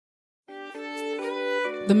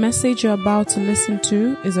The message you're about to listen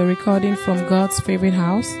to is a recording from God's favorite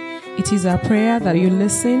house. It is our prayer that you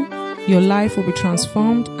listen, your life will be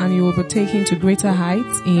transformed, and you will be taken to greater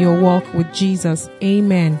heights in your walk with Jesus.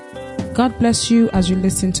 Amen. God bless you as you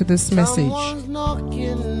listen to this message. Someone's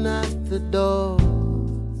knocking at the door.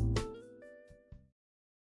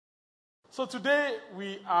 So today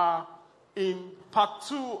we are in part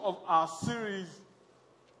 2 of our series,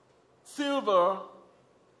 Silver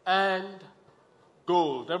and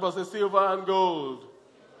Gold. Everybody say silver and gold.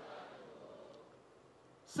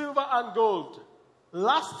 Silver and gold.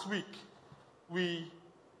 Last week we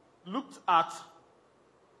looked at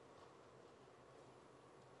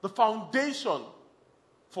the foundation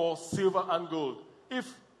for silver and gold.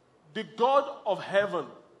 If the God of heaven,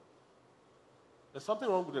 there's something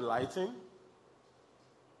wrong with the lighting,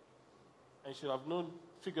 and should have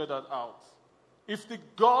figured that out. If the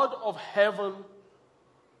God of heaven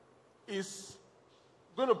is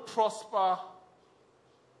going to prosper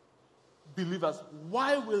believers,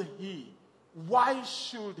 why will he? Why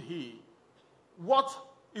should he? What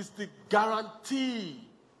is the guarantee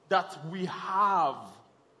that we have?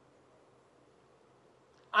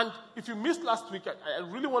 And if you missed last week, I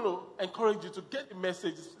really want to encourage you to get the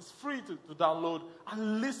message. It's free to download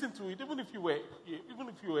and listen to it. Even if you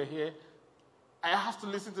were here, I have to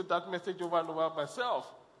listen to that message over and over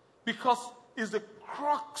myself, because it's the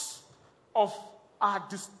crux of our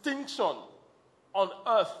distinction on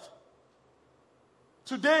earth.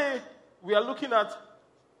 Today, we are looking at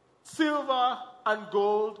silver and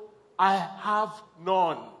gold, I have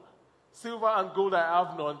none. Silver and gold, I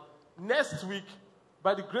have none. Next week,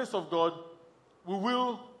 by the grace of God, we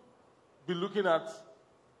will be looking at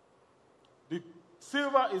the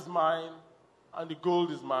silver is mine and the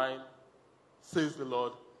gold is mine, says the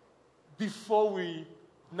Lord. Before we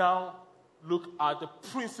now look at the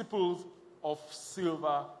principles of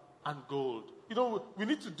silver and gold. You know, we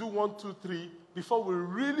need to do 1, 2, 3 before we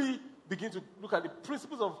really begin to look at the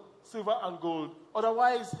principles of silver and gold.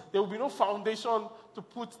 Otherwise, there will be no foundation to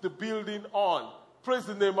put the building on. Praise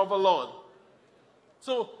the name of the Lord.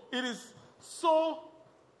 So it is so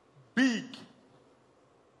big.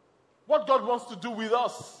 What God wants to do with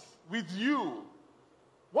us, with you,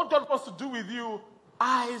 what God wants to do with you,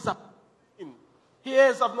 eyes have seen,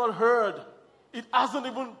 ears have not heard. It hasn't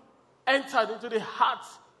even entered into the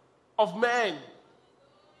hearts of men.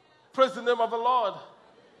 Praise the name of the Lord.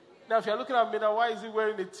 Now, if you're looking at me now, why is he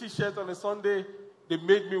wearing a t-shirt on a Sunday? They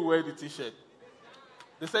made me wear the t-shirt.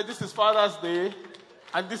 They said, this is Father's Day,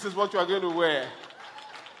 and this is what you are going to wear.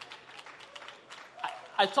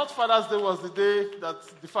 I thought Father's Day was the day that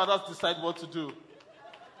the fathers decide what to do.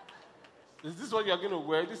 Is this what you are going to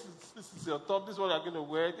wear? This is your top. This is what you are going to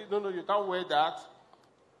wear. No, you can't wear that.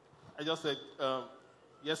 I just said,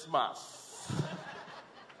 yes, Mass.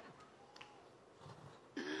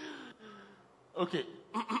 Okay.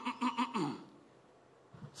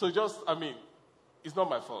 So it's not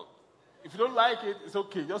my fault. If you don't like it, it's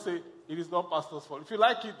okay. Just say, it is not pastor's fault. If you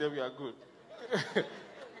like it, then we are good.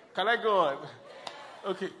 Can I go on?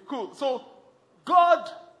 Okay, cool. So, God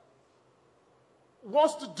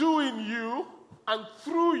wants to do in you and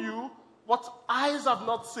through you what eyes have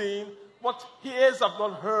not seen, what ears have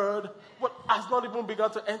not heard, what has not even begun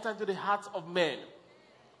to enter into the hearts of men.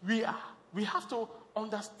 We have to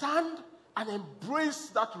understand and embrace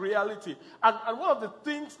that reality. And one of the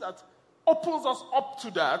things that opens us up to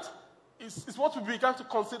that is what we began to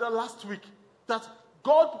consider last week, that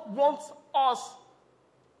God wants us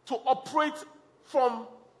to operate from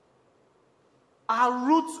our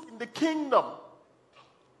roots in the kingdom,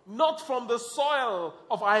 not from the soil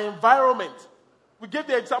of our environment. We gave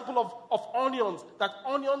the example of onions, that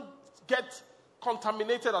onions get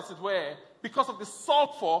contaminated, as it were, because of the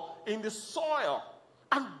sulfur in the soil.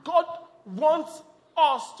 And God wants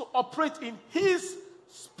us to operate in his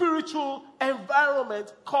spiritual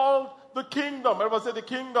environment called the kingdom. Everybody say the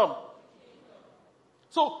kingdom.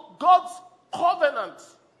 So God's covenant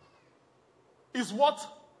is what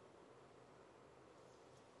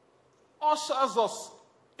ushers us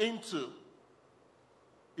into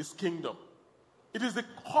his kingdom. It is the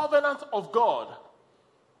covenant of God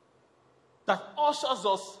that ushers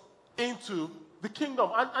us into the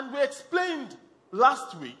kingdom. And we explained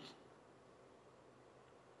last week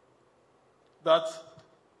that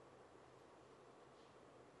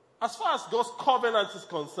as far as God's covenant is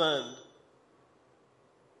concerned,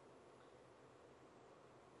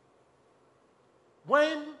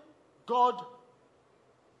 when God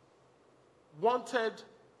wanted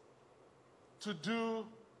to do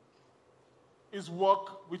his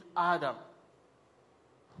work with Adam,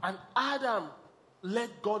 and Adam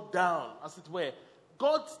let God down, as it were,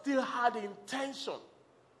 God still had the intention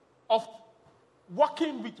of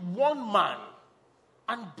working with one man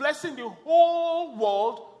and blessing the whole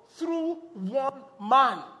world through one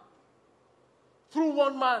man. Through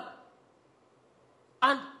one man.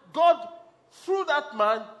 And God, through that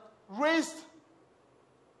man, raised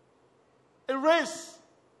a race.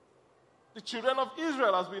 The children of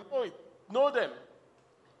Israel, as we know them.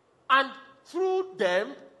 And through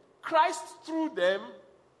them, Christ through them,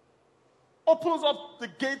 opens up the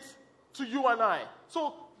gate to you and I.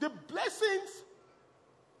 So the blessings,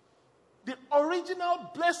 the original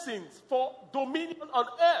blessings for dominion on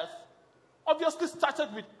earth, obviously started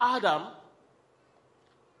with Adam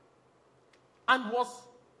and was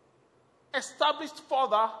established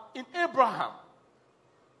further in Abraham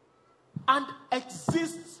and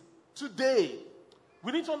exists today.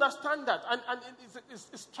 We need to understand that. And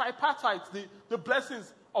it's tripartite, the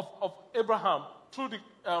blessings of Abraham through the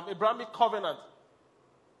Abrahamic covenant.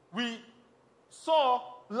 We saw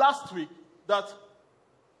last week that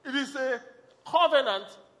it is a covenant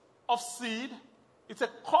of seed, it's a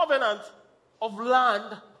covenant of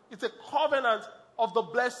land, it's a covenant of the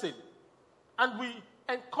blessing. And we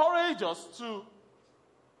encourage us to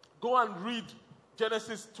go and read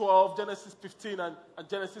Genesis 12, Genesis 15, and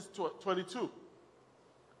Genesis 22.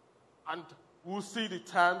 And we'll see the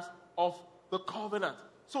terms of the covenant.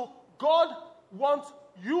 So God wants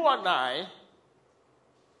you and I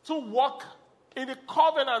to walk in the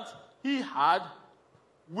covenant he had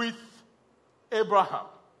with Abraham.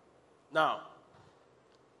 Now,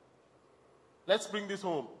 let's bring this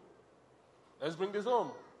home. Let's bring this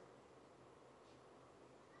home.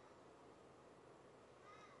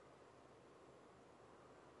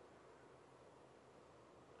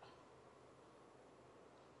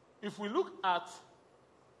 If we look at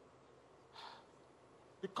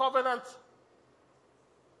the covenant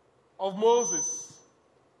of Moses,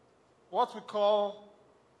 what we call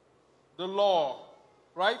the law,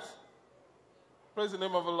 right? Praise the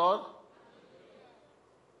name of the Lord.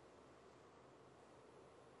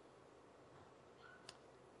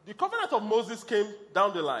 The covenant of Moses came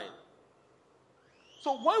down the line.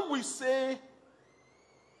 So when we say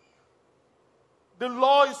the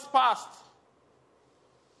law is passed,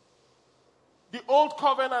 the old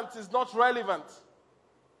covenant is not relevant.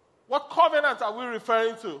 What covenant are we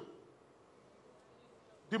referring to?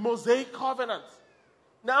 The Mosaic covenant.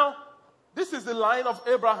 Now, this is the line of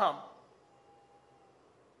Abraham.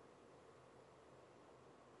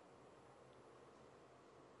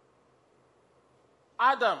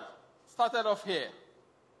 Adam started off here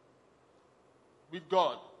with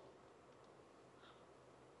God.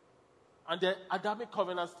 And the Adamic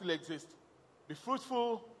covenant still exists. Be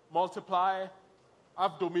fruitful, multiply,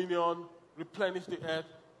 have dominion, replenish the earth.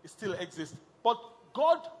 It still exists. But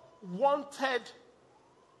God wanted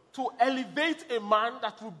to elevate a man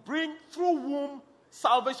that will bring, through whom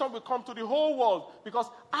salvation will come to the whole world. Because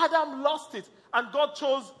Adam lost it, and God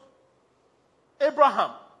chose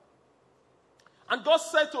Abraham. And God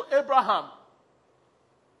said to Abraham,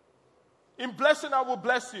 in blessing I will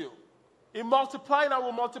bless you. In multiplying I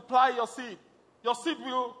will multiply your seed. Your seed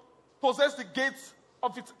will possess the gates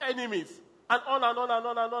of its enemies. And on and on and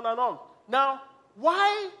on and on and on. Now,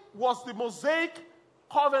 why was the Mosaic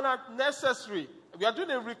covenant necessary? We are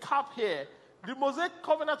doing a recap here. The Mosaic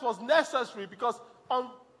covenant was necessary because on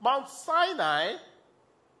Mount Sinai,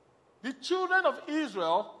 the children of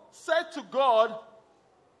Israel said to God,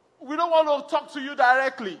 we don't want to talk to you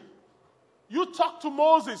directly. You talk to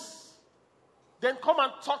Moses. Then come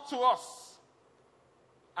and talk to us.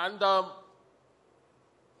 And God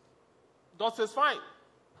says, fine.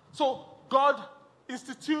 So God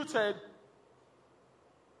instituted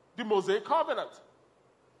the Mosaic covenant.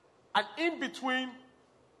 And in between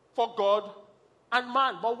for God and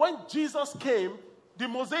man. But when Jesus came, the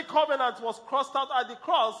Mosaic covenant was crossed out at the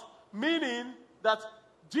cross, meaning that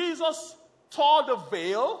Jesus tore the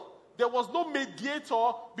veil. There was no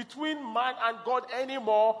mediator between man and God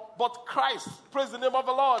anymore, but Christ. Praise the name of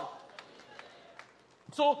the Lord.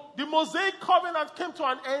 So the Mosaic covenant came to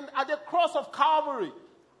an end at the cross of Calvary.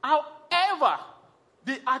 However,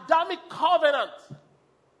 the Adamic covenant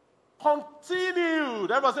continued.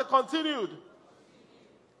 Everybody say continued.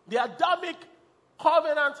 The Adamic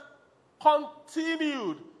covenant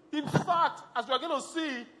continued. In fact, as we are going to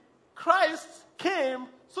see, Christ came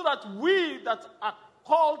so that we that are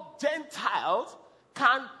called Gentiles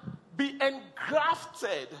can be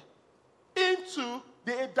engrafted into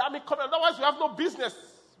the Adamic covenant. Otherwise, we have no business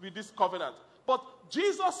with this covenant. But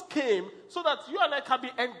Jesus came so that you and I can be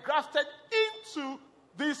engrafted into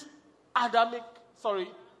this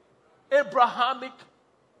Abrahamic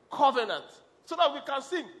covenant. so that we can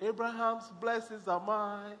sing, Abraham's blessings are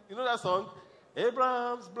mine. You know that song?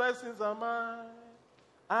 Abraham's blessings are mine.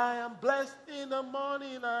 I am blessed in the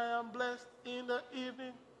morning, I am blessed in the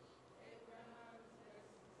evening.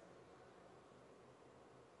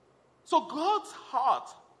 So God's heart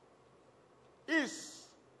is,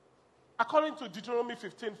 according to Deuteronomy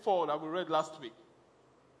 15:4 that we read last week,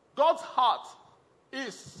 God's heart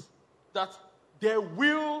is that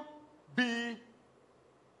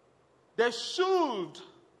there should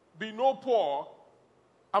be no poor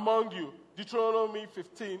among you. Deuteronomy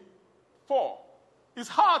 15:4. His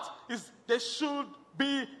heart is there should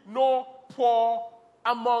be no poor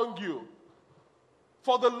among you.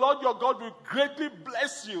 For the Lord your God will greatly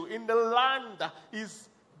bless you in the land that He's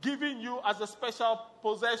giving you as a special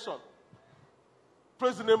possession.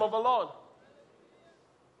 Praise the name of the Lord.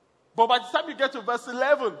 But by the time you get to verse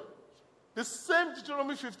 11, the same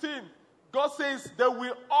Deuteronomy 15, God says there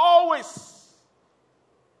will always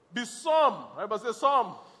be some, everybody say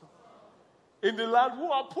some, in the land who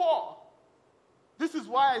are poor. This is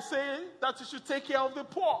why I say that you should take care of the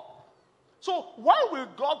poor. So why will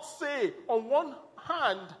God say, on one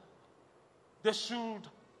hand, there should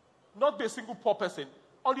not be a single poor person?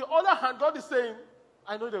 On the other hand, God is saying,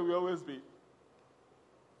 I know there will always be.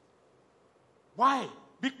 Why?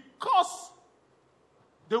 Because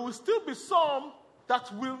there will still be some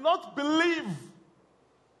that will not believe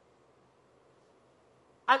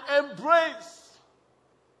and embrace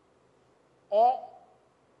or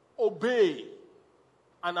obey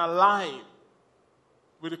and align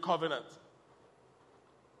with the covenant.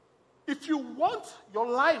 If you want your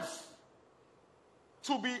life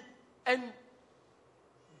to be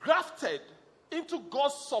engrafted into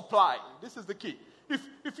God's supply, this is the key.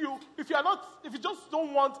 If you just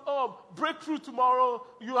don't want breakthrough tomorrow,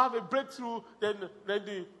 you have a breakthrough, then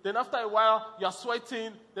after a while you are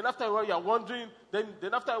sweating, then after a while you are wondering,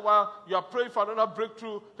 then after a while you are praying for another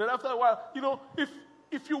breakthrough, then after a while,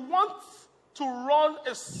 if you want to run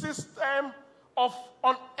a system of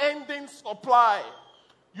unending supply,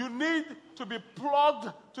 you need to be plugged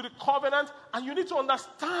to the covenant, and you need to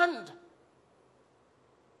understand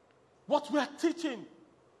what we are teaching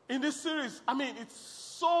in this series. I mean, it's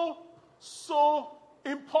so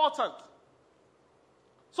important.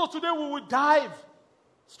 So today we will dive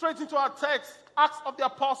straight into our text, Acts of the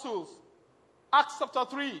Apostles, Acts chapter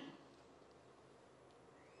 3.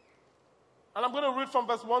 And I'm going to read from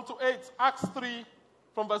verse 1 to 8. Acts 3,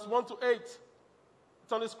 from verse 1 to 8.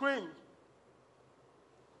 It's on the screen.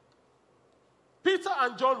 Peter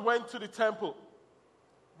and John went to the temple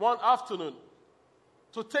one afternoon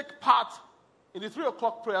to take part in the 3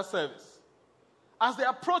 o'clock prayer service. As they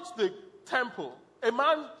approached the temple, a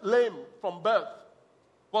man lame from birth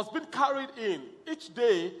was being carried in. Each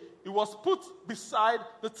day, he was put beside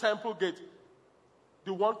the temple gate,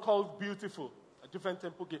 the one called Beautiful, a different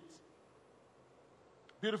temple gate.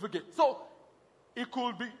 Beautiful gate. So, he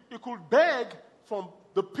could beg from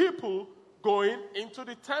the people going into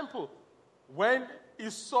the temple. When he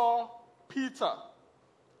saw Peter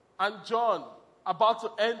and John about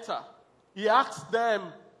to enter, he asked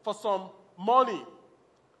them for some money.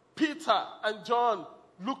 Peter and John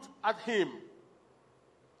looked at him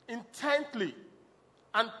intently,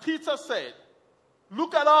 and Peter said,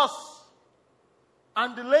 "Look at us."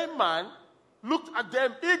 And the lame man looked at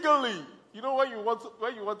them eagerly. You know, when you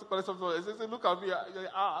want to collect something, they say, "Look at me,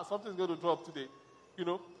 something's going to drop today." You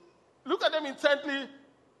know, look at them intently,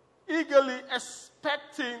 eagerly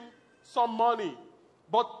expecting some money.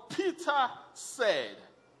 But Peter said,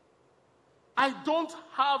 "I don't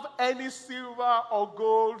have any silver or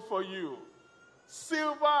gold for you.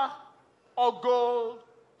 Silver or gold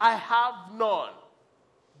I have none.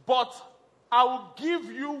 But I will give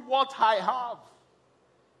you what I have.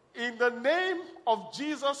 In the name of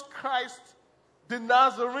Jesus Christ, the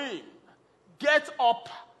Nazarene, get up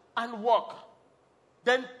and walk."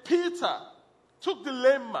 Then Peter took the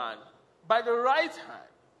lame man by the right hand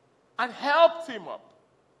and helped him up.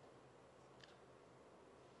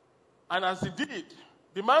 And as he did,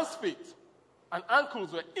 the man's feet and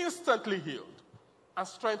ankles were instantly healed and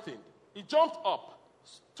strengthened. He jumped up,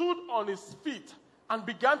 stood on his feet, and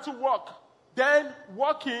began to walk. Then,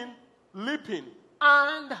 walking, leaping,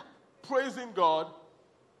 and praising God,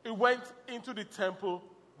 he went into the temple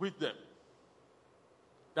with them.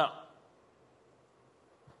 Now,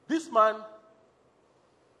 this man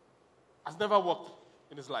has never walked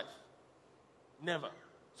in his life. Never.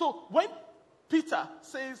 So when Peter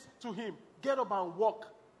says to him, "Get up and walk,"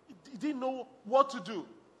 he didn't know what to do.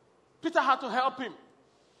 Peter had to help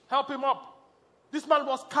him up. This man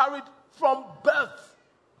was carried from birth.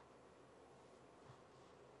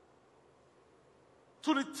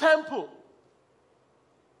 to the temple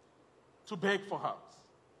to beg for alms.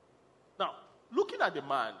 Now, looking at the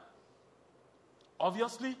man,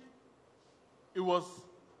 obviously, he was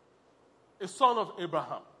a son of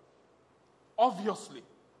Abraham. Obviously,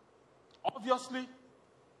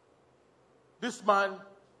 this man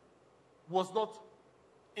was not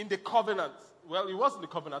in the covenant. Well, he was in the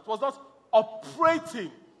covenant. Was not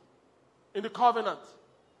operating in the covenant.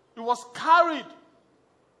 He was carried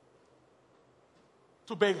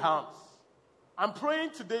to beg alms. I'm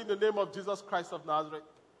praying today in the name of Jesus Christ of Nazareth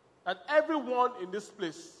that everyone in this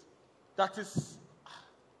place that is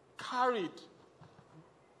carried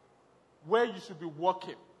where you should be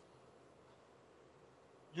walking,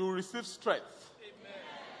 you will receive strength.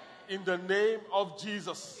 Amen. In the name of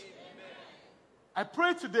Jesus. Amen. I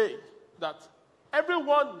pray today that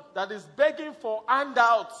everyone that is begging for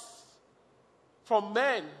handouts from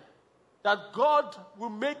men, that God will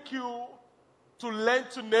make you to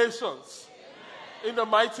lend to nations. Amen. In the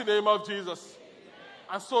mighty name of Jesus.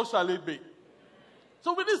 Amen. And so shall it be.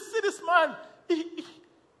 So when you see this man, he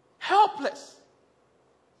helpless.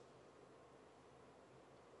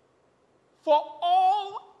 For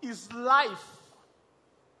all his life,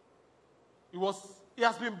 he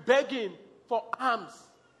has been begging for alms.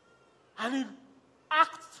 And he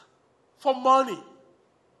asked for money.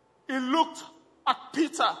 He looked at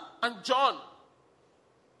Peter and John.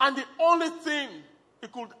 And the only thing he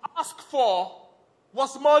could ask for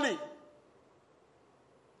was money.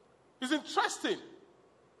 It's interesting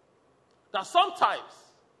that sometimes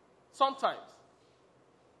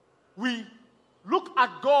we look at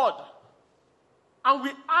God and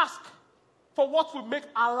we ask for what will make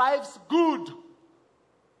our lives good.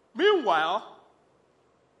 Meanwhile,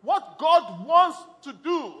 what God wants to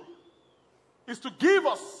do is to give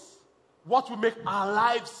us what will make our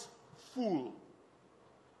lives full.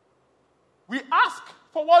 We ask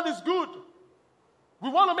for what is good. We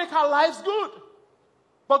want to make our lives good.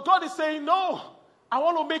 But God is saying, no, I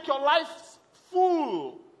want to make your lives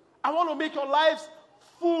full. I want to make your lives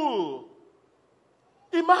full.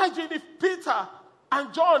 Imagine if Peter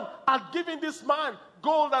and John had given this man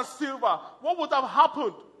gold and silver. What would have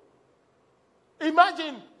happened?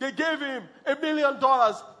 Imagine they gave him $1 million.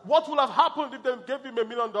 What would have happened if they gave him $1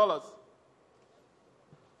 million?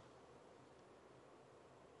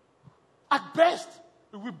 At best,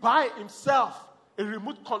 he will buy himself a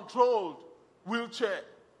remote-controlled wheelchair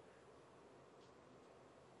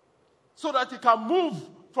so that he can move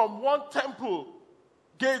from one temple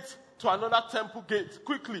gate to another temple gate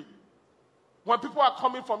quickly. When people are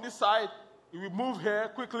coming from this side, he will move here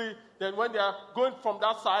quickly. Then when they are going from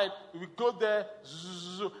that side, he will go there.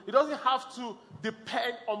 He doesn't have to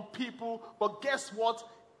depend on people. But guess what?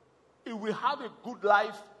 He will have a good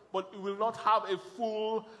life, but he will not have a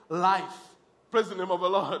full life. Praise the name of the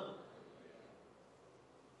Lord.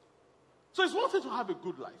 So it's one thing to have a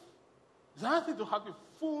good life. It's another thing to have a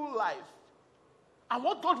full life. And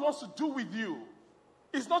what God wants to do with you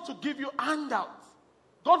is not to give you handouts.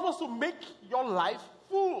 God wants to make your life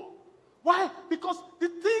full. Why? Because the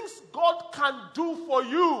things God can do for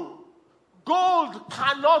you, gold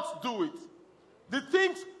cannot do it. The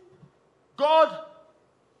things God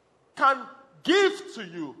can give to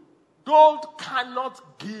you, gold cannot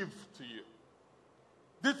give to you.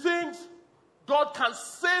 The things God can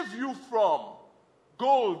save you from,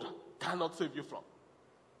 gold cannot save you from.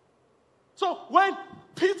 So when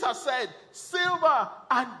Peter said, silver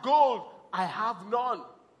and gold I have none,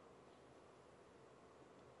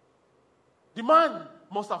 the man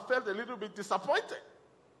must have felt a little bit disappointed.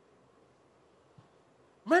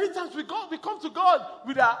 Many times we come to God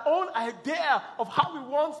with our own idea of how we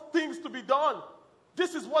want things to be done.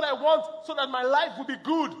 This is what I want so that my life will be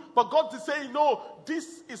good. But God is saying, no,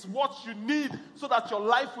 this is what you need so that your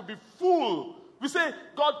life will be full. We say,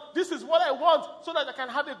 God, this is what I want so that I can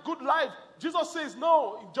have a good life. Jesus says,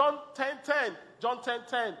 no, in John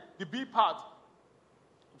 10:10, the B part.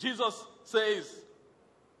 Jesus says,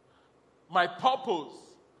 my purpose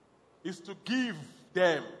is to give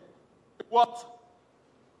them what?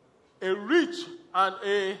 A rich and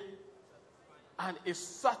a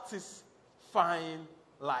satisfying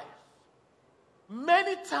life.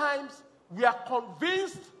 Many times we are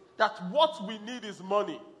convinced that what we need is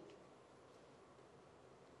money.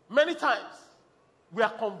 Many times we are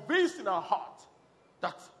convinced in our heart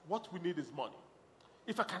that what we need is money.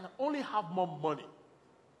 If I can only have more money.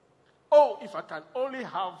 Oh, if I can only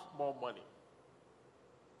have more money.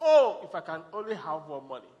 Oh, if I can only have more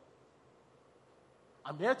money.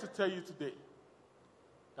 I'm here to tell you today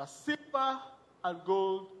that silver and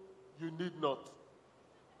gold you need not.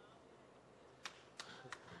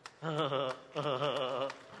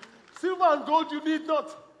 Silver and gold you need not.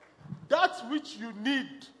 That which you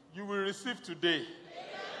need, you will receive today.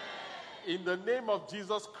 In the name of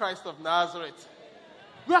Jesus Christ of Nazareth.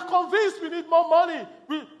 We are convinced we need more money.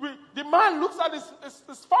 The man looks at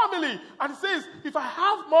his family and says, if I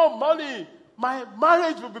have more money, my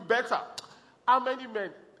marriage will be better. How many men?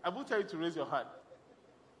 I will tell you to raise your hand.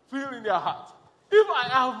 Feel in their heart. If I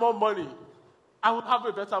have more money, I will have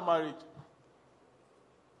a better marriage.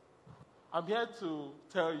 I'm here to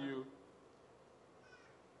tell you,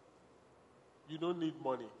 you don't need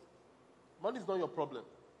money. Money is not your problem.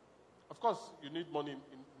 Of course, you need money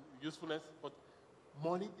in usefulness, but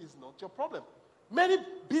money is not your problem. Many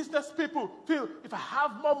business people feel, if I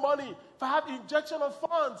have more money, if I have injection of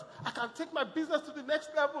funds, I can take my business to the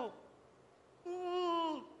next level.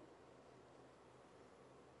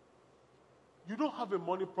 You don't have a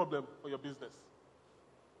money problem for your business.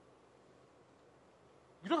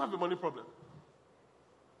 You don't have a money problem.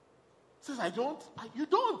 Says, I don't. You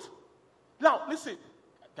don't. Now, listen,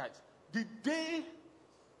 guys. The day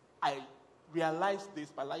I realized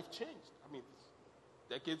this, my life changed. I mean,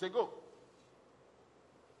 decades ago.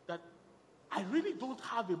 That I really don't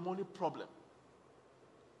have a money problem.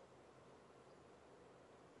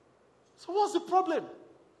 So what's the problem?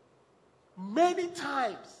 Many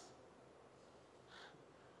times,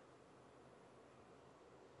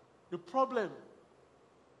 the problem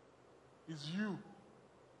is you.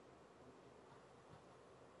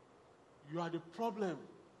 You are the problem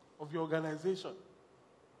of your organization.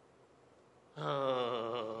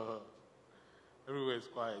 Everywhere is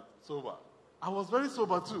quiet, sober. I was very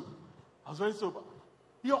sober too.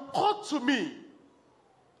 It occurred to me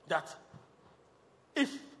that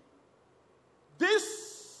if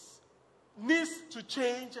this needs to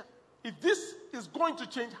change, if this is going to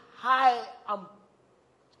change, I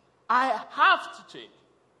have to change.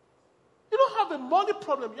 You don't have a money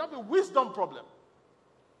problem, you have a wisdom problem.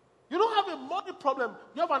 You don't have a money problem,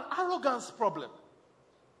 you have an arrogance problem.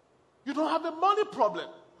 You don't have a money problem.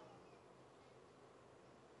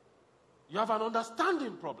 You have an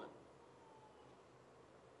understanding problem.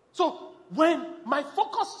 So when my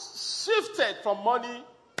focus shifted from money,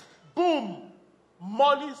 boom,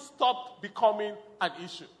 money stopped becoming an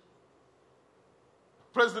issue.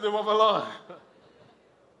 Praise the name of the Lord.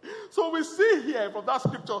 So we see here from that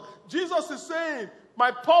scripture, Jesus is saying, my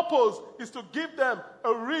purpose is to give them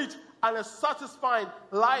a rich and a satisfying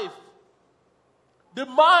life. This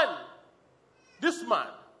man,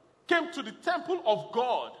 came to the temple of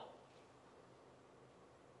God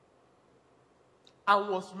and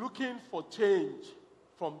was looking for change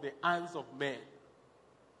from the hands of men.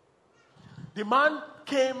 The man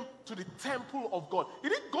came to the temple of God. He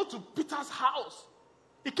didn't go to Peter's house.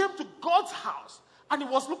 He came to God's house and he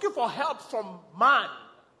was looking for help from man.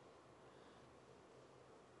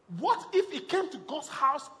 What if he came to God's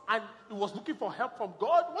house and he was looking for help from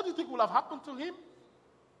God? What do you think would have happened to him?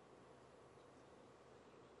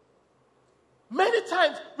 Many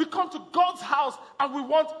times we come to God's house and we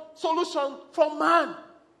want solution from man.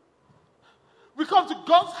 We come to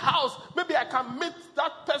God's house, maybe I can meet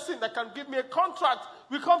that person that can give me a contract.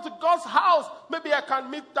 We come to God's house, maybe I can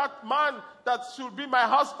meet that man that should be my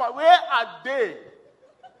husband. Where are they?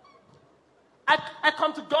 I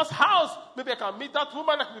come to God's house, maybe I can meet that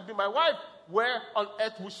woman that will be my wife. Where on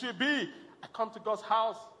earth will she be? I come to God's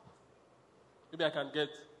house, maybe I can get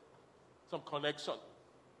some connection.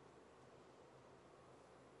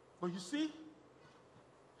 But you see,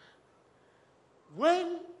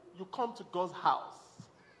 when you come to God's house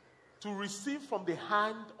to receive from the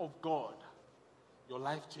hand of God, your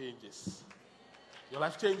life changes. Your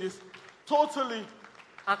life changes totally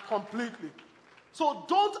and completely. So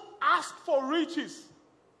don't ask for riches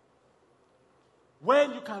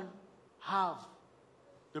when you can have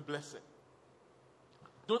the blessing.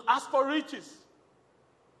 Don't ask for riches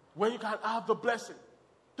when you can have the blessing.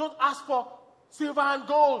 Don't ask for silver and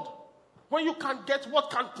gold when you can get what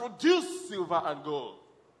can produce silver and gold.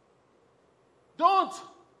 Don't.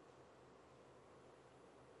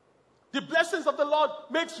 The blessings of the Lord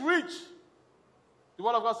makes rich. The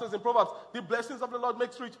word of God says in Proverbs, the blessings of the Lord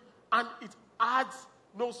makes rich, and it adds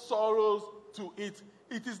no sorrows to it.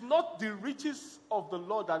 It is not the riches of the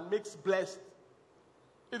Lord that makes blessed.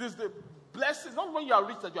 It is the blessings, not when you are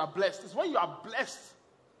rich that you are blessed. It's when you are blessed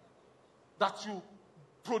that you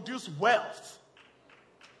produce wealth.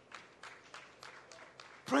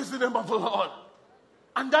 Praise the name of the Lord.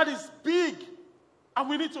 And that is big. And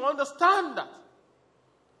we need to understand that.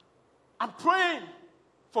 I'm praying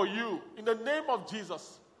for you in the name of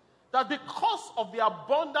Jesus that because of the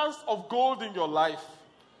abundance of gold in your life,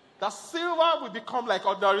 that silver will become like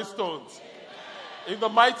ordinary stones. In the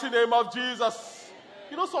mighty name of Jesus.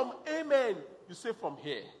 You know, some amen you say from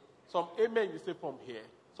here. Some amen you say from here.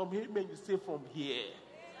 Some amen you say from here.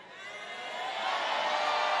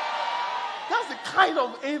 That's the kind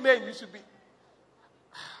of amen you should be.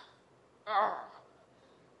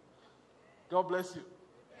 God bless you.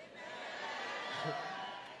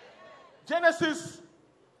 Genesis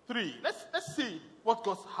 3. Let's see what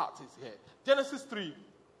God's heart is here. Genesis 3.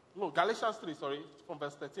 No, Galatians 3, sorry. From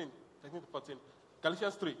verse 13 to 14.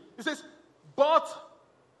 Galatians 3. It says, but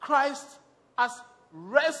Christ has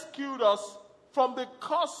rescued us from the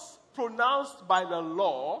curse pronounced by the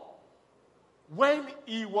law when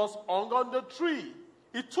he was hung on the tree.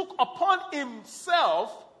 He took upon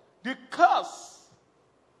himself the curse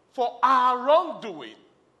for our wrongdoing.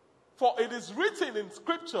 For it is written in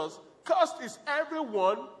scriptures, cursed is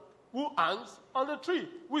everyone who hangs on the tree,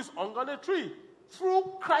 who is hung on the tree.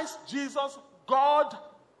 Through Christ Jesus, God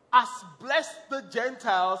has blessed the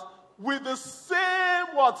Gentiles with the same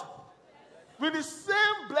what? With the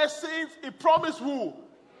same blessings he promised who?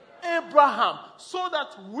 Abraham. So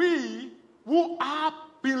that we who are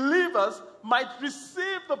believers might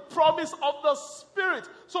receive the promise of the Spirit.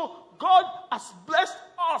 So God has blessed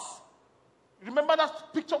us. Remember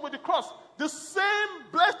that picture with the cross? The same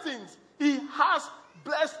blessings he has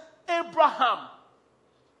blessed Abraham.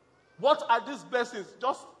 What are these blessings?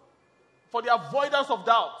 Just for the avoidance of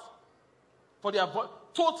doubt. For the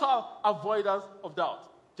total avoidance of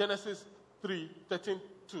doubt. Genesis 3:13-2.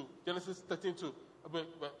 Genesis 13:2.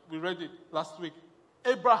 We read it last week.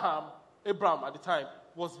 Abraham at the time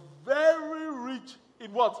was very rich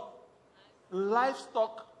in what?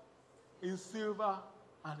 Livestock, in silver,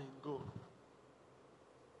 and in gold.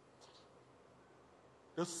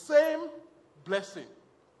 The same blessing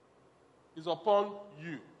is upon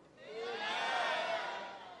you.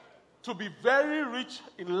 To be very rich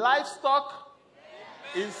in livestock,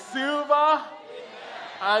 in silver,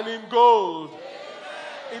 and in gold.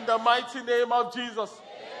 In the mighty name of Jesus.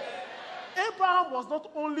 Abraham was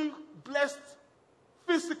not only blessed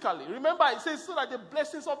physically. Remember, it says so that the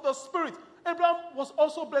blessings of the Spirit. Abraham was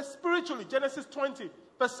also blessed spiritually. Genesis 20,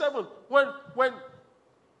 verse 7. When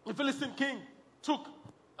the Philistine king took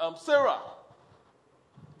Sarah,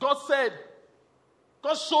 God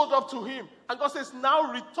showed up to him. And God says,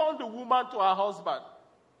 now return the woman to her husband.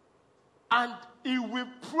 And he will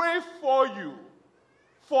pray for you.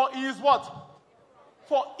 For he is what?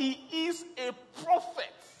 For he is a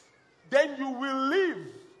prophet. Then you will live.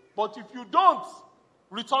 But if you don't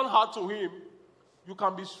return her to him, you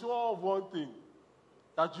can be sure of one thing.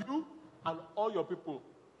 That you and all your people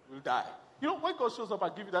will die. You know, when God shows up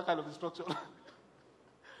and gives you that kind of instruction,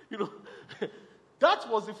 you know, that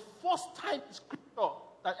was the first time in scripture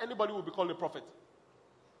that anybody will be called a prophet.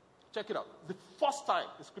 Check it out. The first time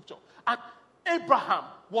in scripture. And Abraham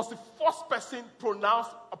was the first person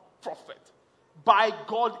pronounced a prophet by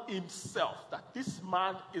God himself, that this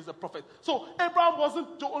man is a prophet. So Abraham wasn't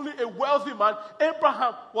only a wealthy man,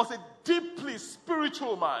 Abraham was a deeply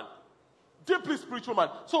spiritual man. Deeply spiritual man.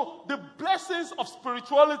 So the blessings of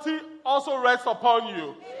spirituality also rest upon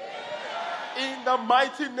you. Yeah. In the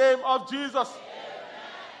mighty name of Jesus. Yeah.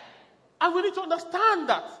 And we need to understand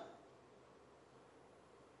that.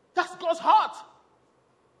 That's God's heart.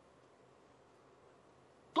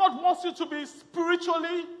 God wants you to be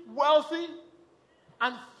spiritually wealthy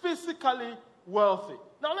and physically wealthy.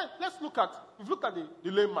 Now let's look at, we've looked at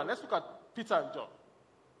the lame man. Let's look at Peter and John.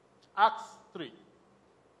 Acts 3.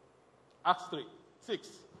 Acts 3, 6.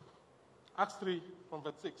 Acts 3 from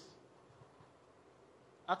verse 6.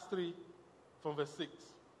 Acts 3 from verse 6.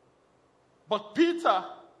 But Peter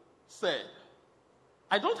said,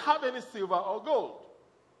 I don't have any silver or gold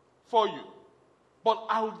for you, but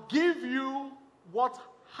I'll give you what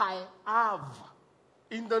I have.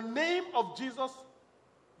 In the name of Jesus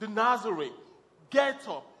the Nazarene, get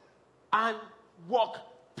up and walk.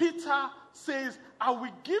 Peter says, I will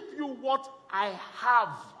give you what I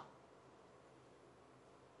have.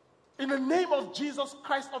 In the name of Jesus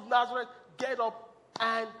Christ of Nazareth, get up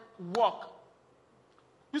and walk.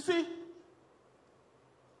 You see,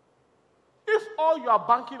 if all you are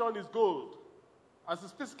banking on is gold, as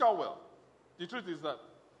is physical wealth, the truth is that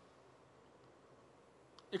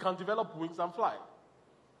it can develop wings and fly.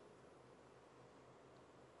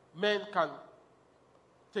 Men can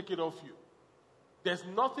take it off you. There's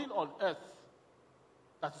nothing on earth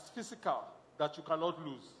that is physical that you cannot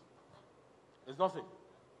lose. There's nothing.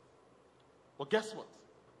 But guess what?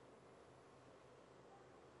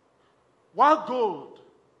 While gold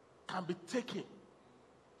can be taken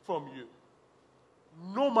from you,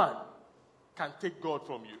 no man can take God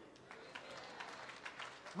from you.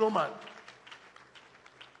 No man.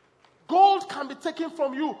 gold can be taken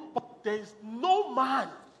from you, but there is no man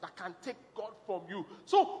that can take God from you.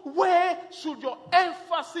 So where should your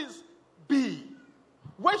emphasis be?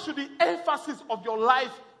 Where should the emphasis of your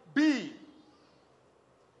life be?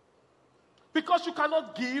 Because you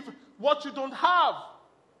cannot give what you don't have.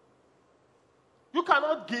 You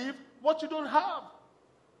cannot give what you don't have.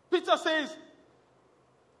 Peter says,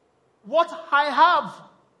 what I have,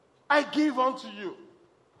 I give unto you.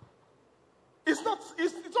 It's not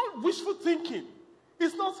wishful thinking.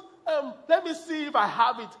 It's not, let me see if I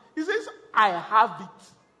have it. He says, I have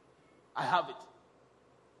it. I have it.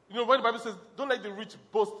 You know, when the Bible says, don't let the rich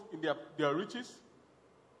boast in their riches.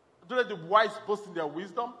 Don't let the wise boast in their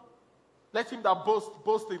wisdom. Let him that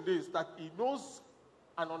boast in this, that he knows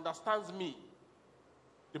and understands me,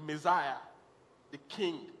 the Messiah, the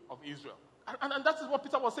King of Israel. And that is what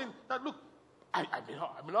Peter was saying, that look, I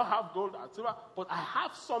may not have gold and silver, but I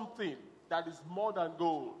have something that is more than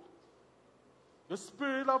gold. The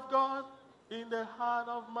Spirit of God in the heart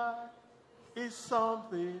of man is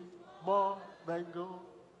something more than gold.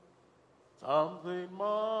 Something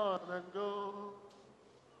more than gold.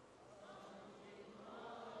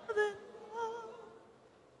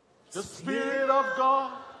 The Spirit of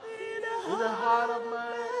God in the heart of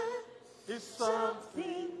man is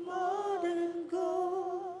something more than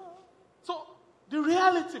gold. So, the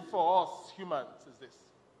reality for us humans is this.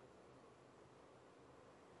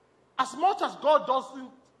 As much as God doesn't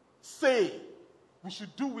say we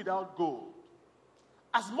should do without gold,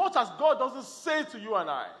 as much as God doesn't say to you and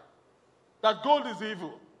I that gold is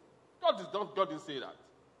evil, God didn't say that.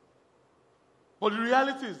 But the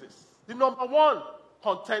reality is this. The number one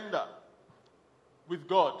contender with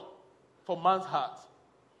God for man's heart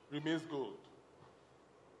remains gold.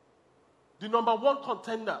 The number one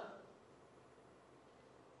contender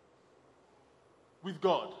with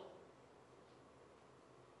God.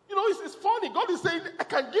 You know, it's funny. God is saying, I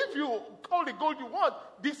can give you all the gold you want.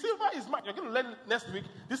 The silver is mine. You're going to learn next week.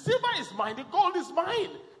 The silver is mine. The gold is mine.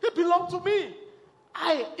 They belong to me.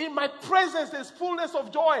 In my presence, there's fullness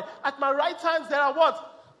of joy. At my right hand, there are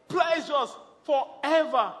what? Pleasures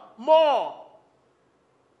forevermore.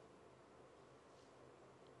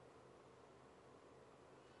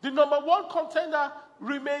 The number one contender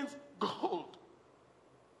remains gold.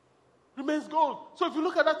 Remains gold. So if you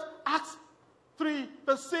look at that, Acts 3,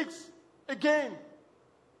 verse 6, again,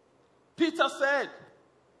 Peter said,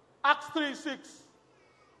 Acts 3, 6,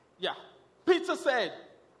 Peter said,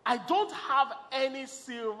 I don't have any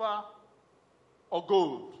silver or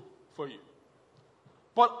gold for you,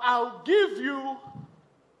 but I'll give you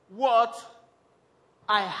what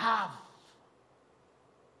I have.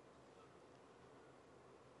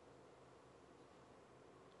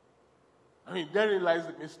 I mean, therein lies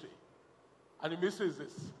the mystery. And the mystery is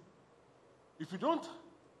this. If you don't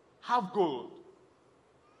have gold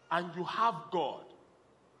and you have God,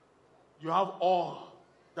 you have all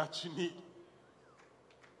that you need.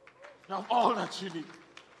 You have all that you need.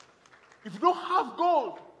 If you don't have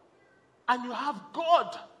gold and you have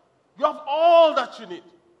God, you have all that you need.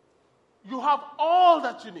 You have all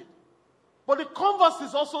that you need. But the converse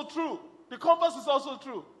is also true. The converse is also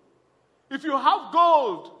true. If you have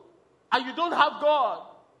gold and you don't have God,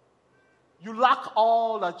 you lack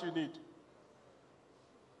all that you need.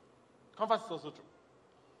 Converse is also true.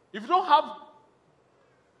 If you don't have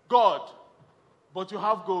God, but you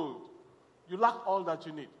have gold, you lack all that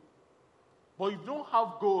you need. But if you don't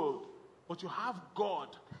have gold, but you have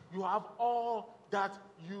God, you have all that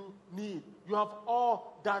you need. You have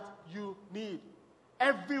all that you need.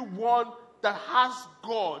 Everyone that has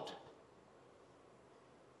God,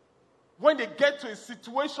 when they get to a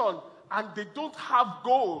situation and they don't have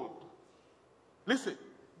gold, listen,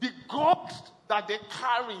 the God that they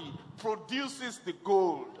carry produces the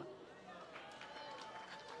gold.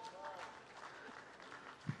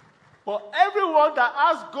 But everyone that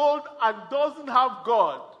has gold and doesn't have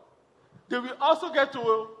God, they will also get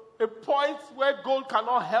to a point where gold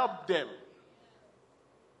cannot help them.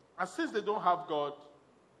 And since they don't have God,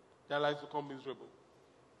 their lives become miserable.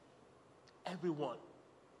 Everyone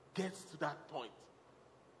gets to that point.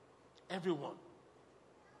 Everyone.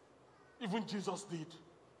 Even Jesus did.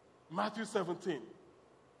 Matthew 17.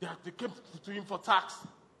 They came to him for tax.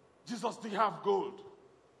 Jesus didn't have gold.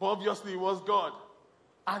 But obviously it was God.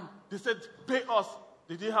 And they said, pay us.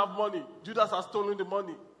 They didn't have money. Judas has stolen the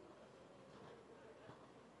money.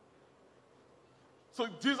 So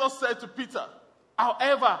Jesus said to Peter,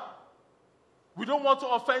 however, we don't want to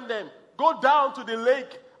offend them. Go down to the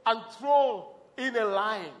lake and throw in a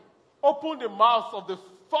line. Open the mouth of the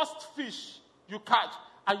first fish you catch,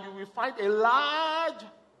 and you will find a large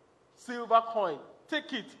silver coin.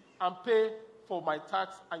 Take it and pay for my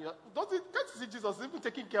tax. And can't you see Jesus even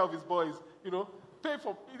taking care of his boys? He didn't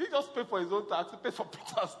just pay for his own tax, he paid for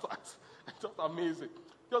Peter's tax. It's just amazing.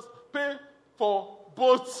 Just pay for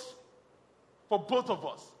both of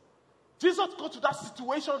us. Jesus got to that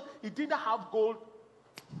situation, he didn't have gold.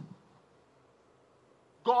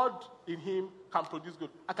 God in him can produce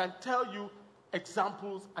gold. I can tell you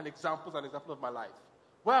examples and examples and examples of my life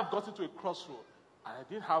where I've gotten to a crossroad and I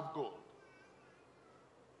didn't have gold.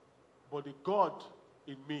 But the God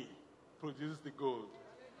in me produces the gold.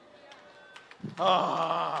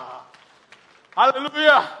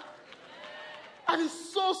 Hallelujah. And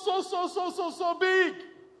it's so big.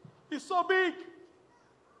 It's so big.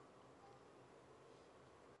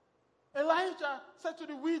 Elijah said to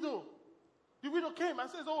the widow came and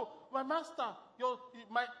says, "Oh, my master,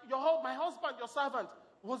 my husband, your servant,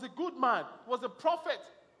 was a good man, was a prophet.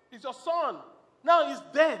 He's your son. Now he's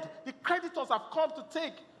dead. The creditors have come to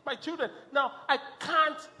take my children. Now I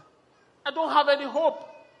don't have any hope."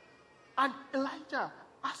 And Elijah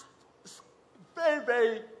asked a very,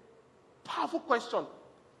 very powerful question.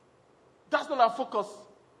 That's not our focus.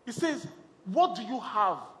 He says, "What do you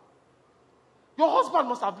have? Your husband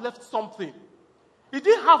must have left something. He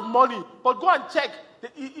didn't have money, but go and check.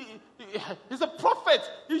 He's a prophet.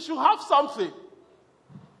 He should have something."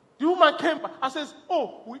 The woman came and says,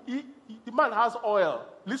 "Oh, the man has oil."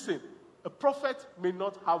 Listen, a prophet may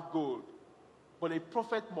not have gold, but a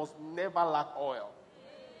prophet must never lack oil.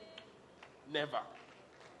 Never.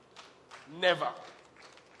 Never.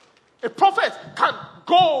 A prophet can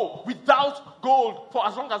go without gold for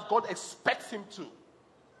as long as God expects him to.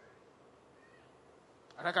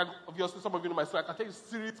 And I can, obviously, some of you know my story. I can tell you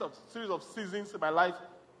series of seasons in my life.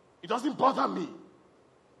 It doesn't bother me.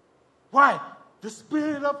 Why? The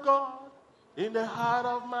Spirit of God in the heart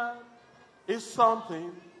of man is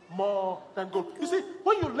something more than gold. You see,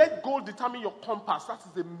 when you let gold determine your compass, that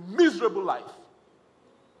is a miserable life.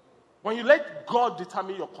 When you let God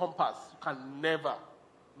determine your compass, you can never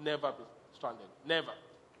be stranded. Never.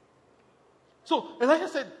 So Elijah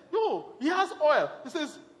said, he has oil. He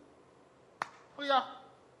says, "Oh yeah."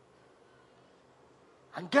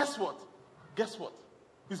 And guess what?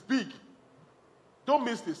 It's big. Don't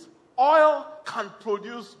miss this. Oil can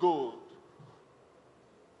produce gold.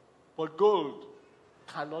 But gold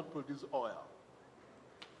cannot produce oil.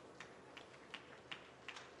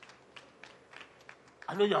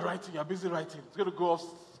 I know you're writing. You're busy writing. It's going to go off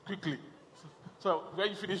quickly. So when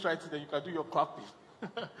you finish writing, then you can do your clapping.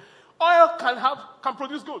 Oil can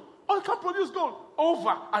produce gold. Oil can produce gold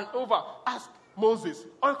over and over. Ask Moses.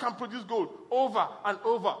 Oil can produce gold over and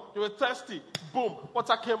over. They were thirsty. Boom.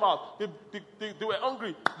 Water came out. They were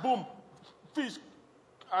hungry. Boom. Fish,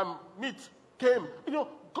 meat came.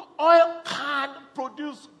 Oil can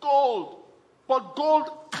produce gold, but gold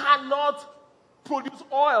cannot produce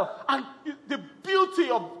oil. And the beauty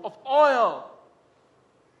of oil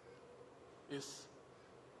is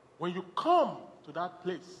when you come to that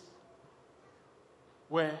place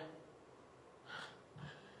where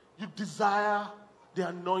you desire the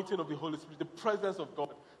anointing of the Holy Spirit, the presence of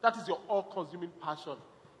God. That is your all-consuming passion.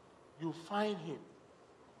 You find him.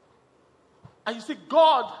 And you see,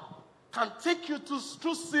 God can take you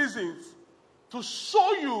through seasons to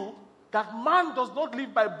show you that man does not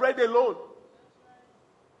live by bread alone,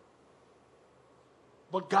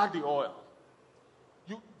 but guard the oil.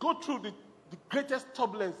 You go through the greatest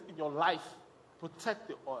turbulence in your life. Protect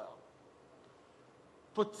the oil.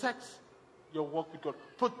 Protect your walk with God.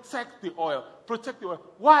 Protect the oil. Protect the oil.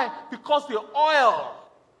 Why? Because the oil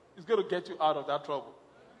is going to get you out of that trouble.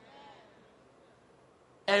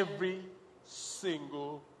 Every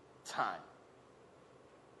single time.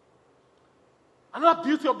 Another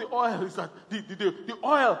beauty of the oil is that the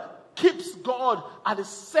oil keeps God at the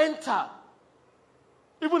center,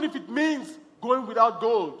 even if it means going without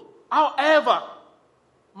gold. However,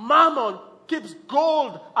 Mammon keeps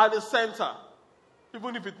gold at the center,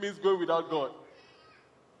 even if it means going without God.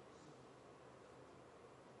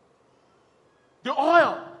 The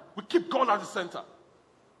oil will keep God at the center.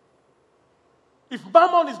 If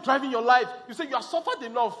Mammon is driving your life, you say you have suffered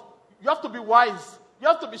enough. You have to be wise. You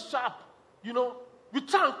have to be sharp. You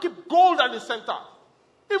try and keep gold at the center.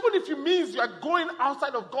 Even if it means you are going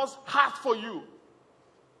outside of God's heart for you.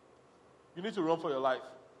 You need to run for your life.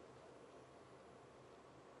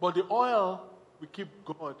 But the oil will keep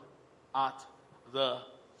God at the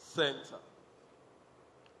center.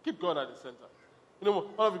 Keep God at the center. One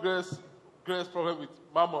of the greatest problems with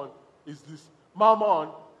Mammon is this. Mammon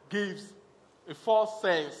gives a false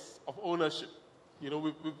sense of ownership. We've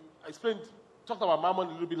talked about Mammon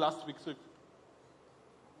a little bit last week. So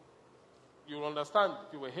you'll understand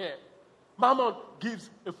if you were here. Mammon gives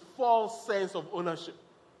a false sense of ownership.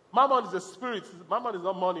 Mammon is a spirit. Mammon is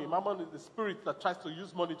not money. Mammon is the spirit that tries to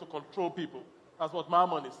use money to control people. That's what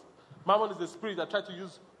mammon is. Mammon is the spirit that tries to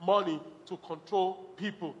use money to control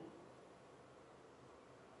people.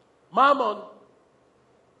 Mammon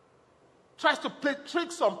tries to play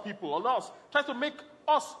tricks on people, on us, tries to make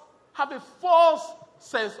us have a false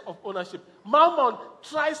sense of ownership. Mammon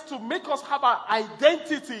tries to make us have our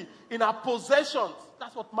identity in our possessions.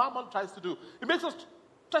 That's what mammon tries to do. It makes us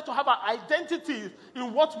try to have our identity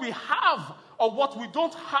in what we have or what we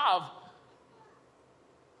don't have.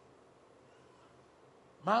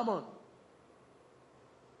 Mammon.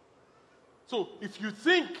 So if you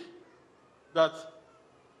think that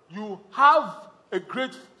you have a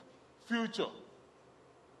great future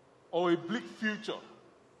or a bleak future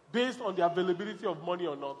based on the availability of money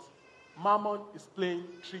or not, mammon is playing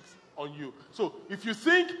tricks on you. So if you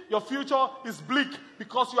think your future is bleak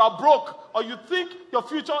because you are broke, or you think your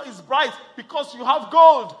future is bright because you have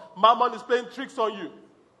gold, mammon is playing tricks on you.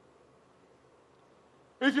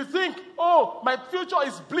 If you think, oh, my future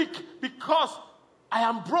is bleak because I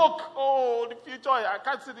am broke, oh, the future, I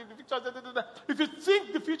can't see the future. If you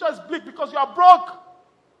think the future is bleak because you are broke,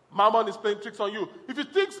 mammon is playing tricks on you. If you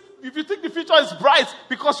think the future is bright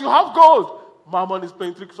because you have gold, mammon is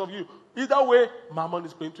playing tricks on you. Either way, mammon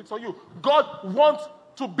is playing tricks on you. God wants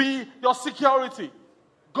to be your security.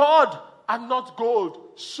 God and not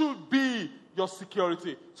gold should be your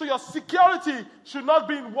security. So your security should not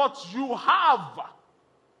be in what you have.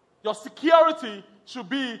 Your security should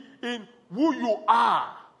be in who you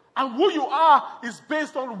are. And who you are is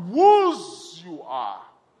based on whose you are.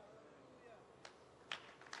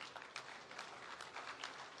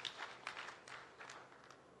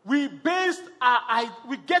 We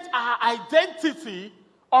get our identity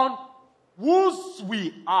on whose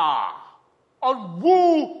we are, on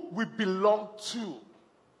who we belong to.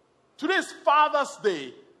 Today's Father's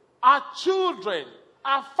Day. Our children,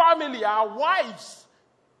 our family, our wives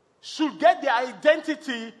should get their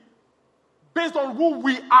identity based on who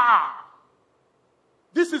we are.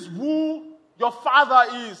 This is who your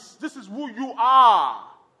father is. This is who you are.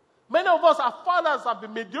 Many of us, our fathers have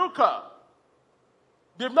been mediocre.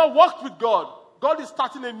 They've not walked with God. God is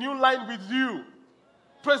starting a new line with you.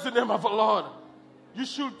 Praise the name of the Lord. You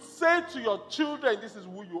should say to your children, this is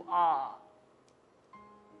who you are.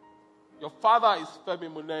 Your father is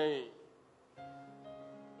Femi Mune.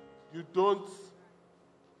 You don't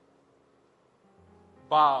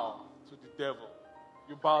bow to the devil.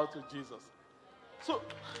 You bow to Jesus. So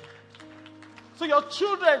your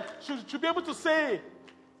children should be able to say,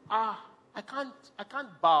 I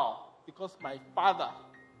can't bow because my father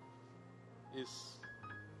is,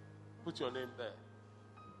 put your name there.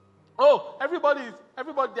 Oh, everybody,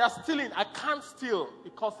 they are stealing. I can't steal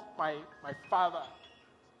because my father.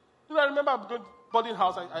 You know, I remember I'm going to boarding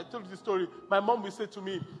house. I told you this story. My mom will say to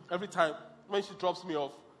me every time when she drops me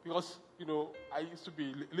off, because, you know, I used to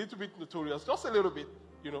be a little bit notorious, just a little bit,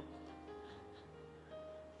 you know.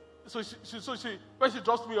 So when she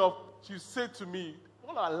drops me off, she said to me,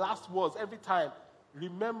 one of her last words every time,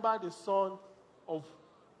 remember the son of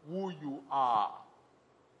who you are.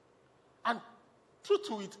 And true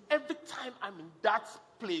to it, every time I'm in that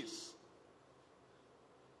place,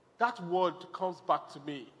 that word comes back to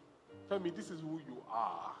me. Tell me, this is who you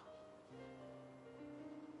are.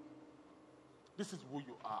 This is who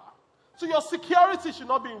you are. So your security should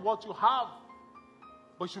not be in what you have,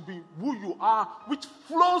 but should be who you are, which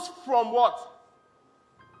flows from what?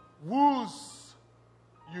 Whose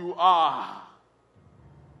you are.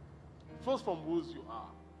 It flows from whose you are.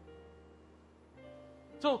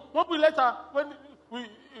 So when we let a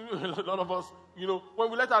lot of us, you know,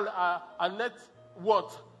 when we let our net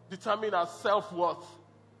worth determine our self-worth,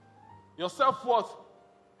 your self-worth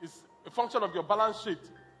is a function of your balance sheet,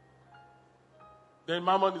 then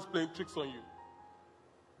mammon is playing tricks on you.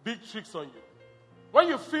 Big tricks on you. When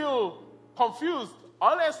you feel confused,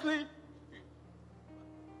 honestly,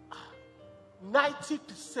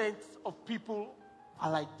 90% of people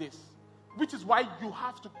are like this, which is why you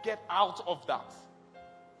have to get out of that.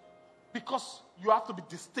 Because you have to be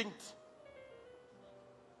distinct.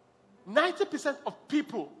 90% of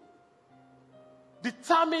people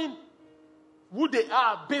determine who they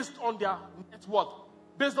are based on their net worth,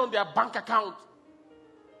 based on their bank account.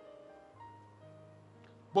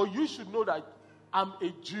 But you should know that I'm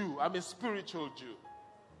a Jew. I'm a spiritual Jew.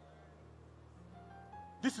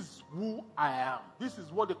 This is who I am. This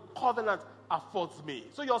is what the covenant affords me.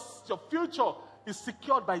 So your future is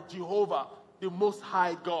secured by Jehovah, the Most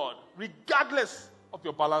High God, regardless of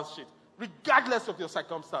your balance sheet, regardless of your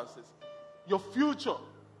circumstances. your future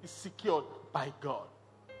is secured by God.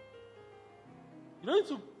 You don't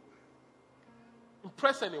need to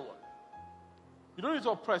impress anyone. You don't need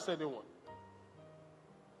to oppress anyone.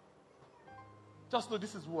 Just know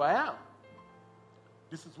this is who I am.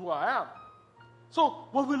 This is who I am. So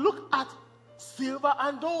when we look at silver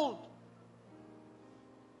and gold,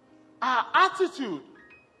 our attitude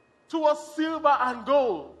towards silver and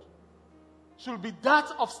gold should be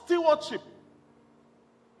that of stewardship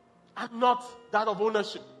and not that of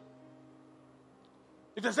ownership.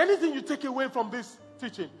 If there's anything you take away from this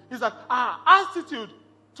teaching, is that our attitude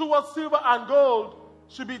towards silver and gold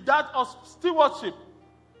should be that of stewardship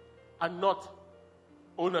and not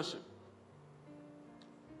ownership.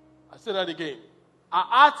 I say that again.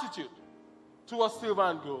 Our attitude towards silver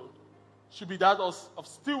and gold should be that of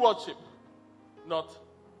stewardship, not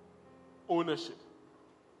ownership.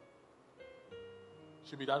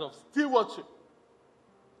 Should be that of stewardship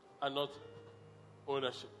and not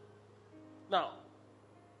ownership. Now,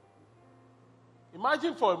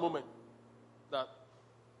 imagine for a moment that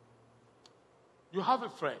you have a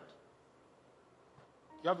friend.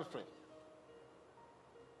 You have a friend.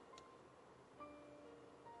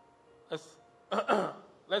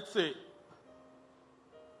 Let's say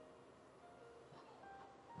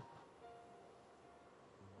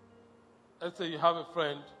you have a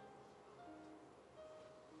friend.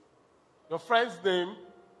 Your friend's name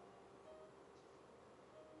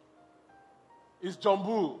is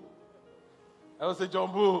Jumbo. I will say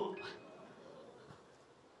Jumbo.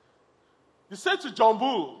 You say to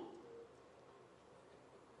Jumbo,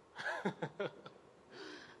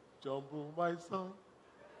 Jumbo, my son,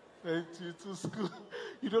 sent you to school.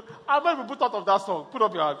 You know, how many people thought of that song? Put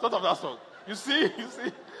up your hand. Thought of that song. You see.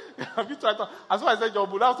 Have you tried to? As soon as I said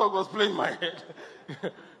Jumbo, that song was playing in my head.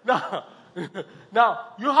 Now,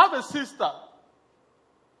 you have a sister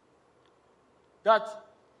that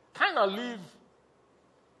kind of live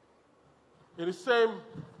in the same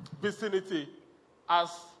vicinity as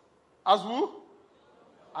who?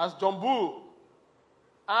 As Jumbo.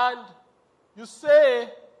 And you say,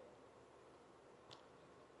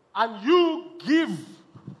 and you give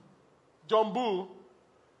Jumbo,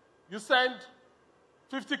 you send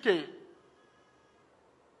 50K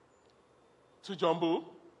to Jumbo.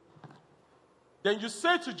 Then you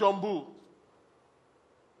say to Jumbo,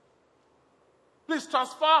 please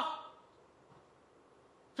transfer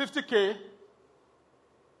 50K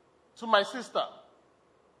to my sister.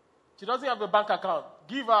 She doesn't have a bank account.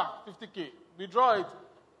 Give her 50K. Withdraw it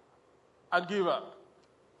and give her.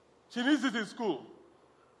 She needs it in school.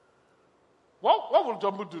 What will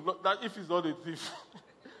Jumbo do if he's not a thief?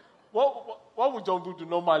 What would Jumbo do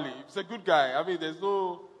normally? He's a good guy. I mean, it's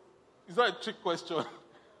not a trick question.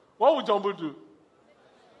 What would Jumbo do?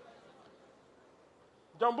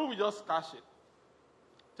 Jumbo will just cash it.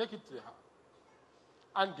 Take it to her.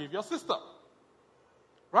 And give your sister.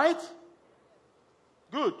 Right?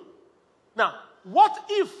 Good. Now, what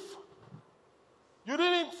if you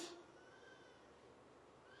didn't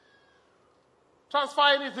transfer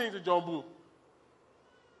anything to Jumbo?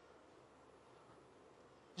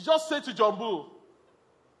 You just say to Jumbo,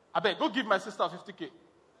 I beg, go give my sister 50K.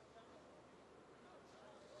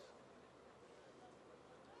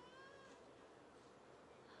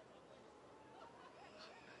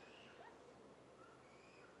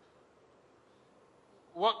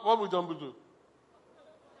 What will Jumbo do?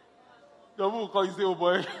 Jumbo will call you and say, oh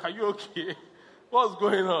boy, are you okay? What's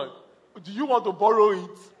going on? Do you want to borrow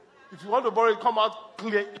it? If you want to borrow it, come out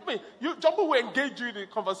clear. I mean, Jumbo will engage you in the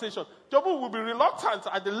conversation. Jumbo will be reluctant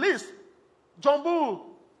at the least. Jumbo,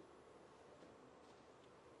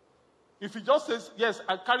 if he just says, yes,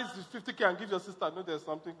 I carry this 50K and give your sister, I know there's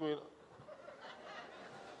something going on.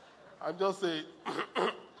 I'm just saying.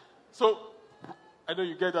 So, I know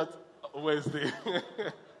you get that Wednesday.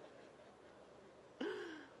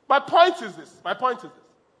 My point is this.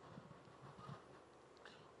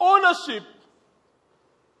 Ownership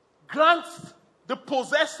grants the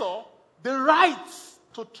possessor the right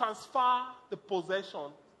to transfer the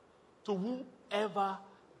possession to whoever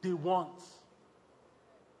they want.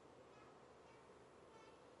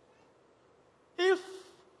 If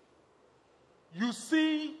you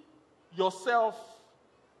see yourself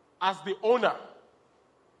as the owner,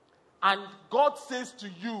 and God says to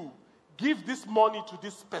you, give this money to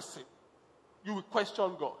this person, you will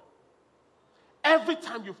question God. Every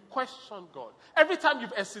time you've questioned God, every time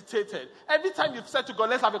you've hesitated, every time you've said to God,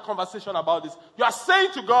 let's have a conversation about this, you are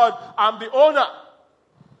saying to God, I'm the owner.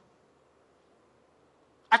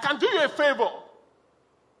 I can do you a favor.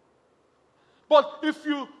 But if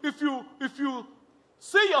you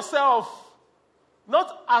see yourself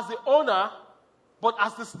not as the owner, but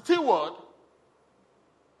as the steward.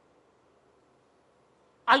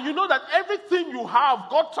 And you know that everything you have,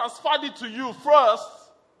 God transferred it to you first.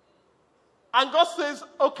 And God says,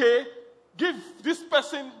 okay, give this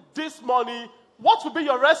person this money. What will be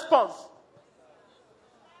your response?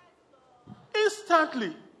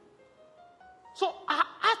 Instantly. So our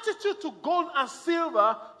attitude to gold and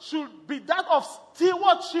silver should be that of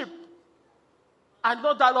stewardship and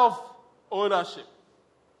not that of ownership.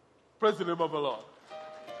 Praise the name of the Lord.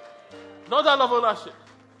 Not that of ownership.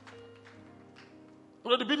 You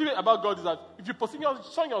know, the beauty about God is that if you position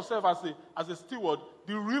yourself as a steward,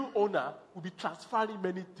 the real owner will be transferring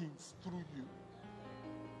many things through you.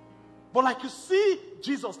 But like you see,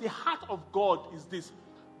 Jesus, the heart of God is this.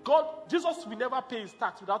 Jesus will never pay his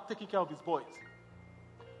tax without taking care of his boys.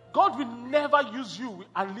 God will never use you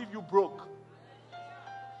and leave you broke.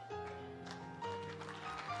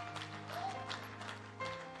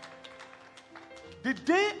 The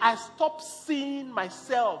day I stop seeing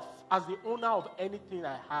myself as the owner of anything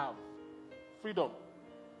I have, freedom.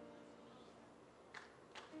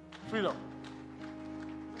 Freedom.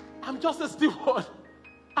 I'm just a steward.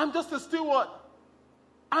 I'm just a steward.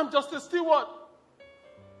 I'm just a steward.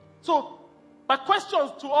 So, my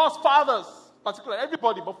questions to us fathers, particularly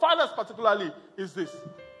everybody, but fathers particularly, is this.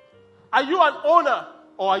 Are you an owner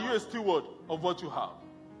or are you a steward of what you have?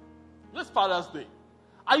 This Father's Day.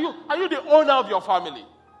 Are you the owner of your family?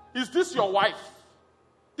 Is this your wife?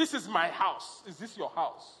 This is my house. Is this your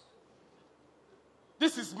house?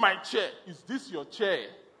 This is my chair. Is this your chair?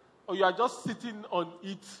 Or you are just sitting on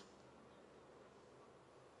it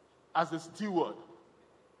as a steward?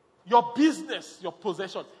 Your business, your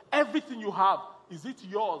possession, everything you have, is it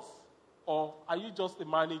yours? Or are you just a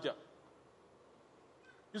manager?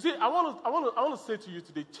 You see, I want to say to you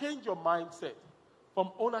today, change your mindset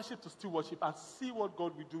from ownership to stewardship and see what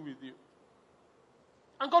God will do with you.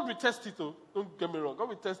 And God will test it, too. Don't get me wrong. God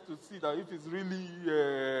will test to see that if it's really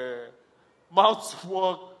mouth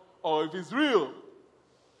work or if it's real.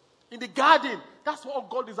 In the garden, that's what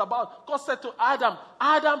God is about. God said to Adam,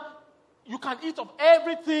 Adam, you can eat of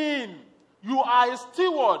everything. You are a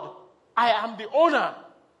steward. I am the owner.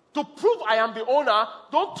 To prove I am the owner,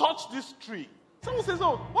 don't touch this tree. Someone says,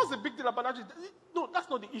 oh, what's the big deal about that tree? No, that's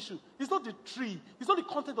not the issue. It's not the tree. It's not the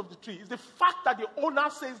content of the tree. It's the fact that the owner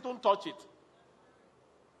says don't touch it.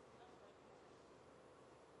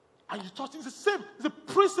 And you touch it. It's the same. It's the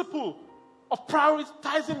principle of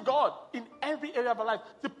prioritizing God in every area of our life.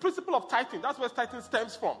 The principle of tithing. That's where tithing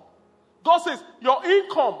stems from. God says, your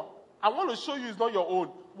income, I want to show you is not your own.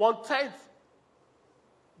 1/10.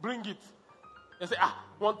 Bring it. They say,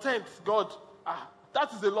 1/10, God.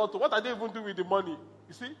 That is a lot. What are they even doing with the money?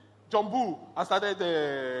 You see? Jumbo has started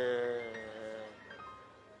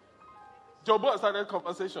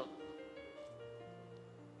conversation.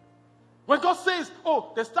 When God says,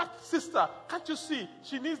 oh, there's that sister, can't you see?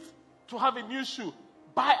 She needs to have a new shoe.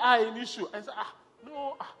 Buy her a new shoe. And say,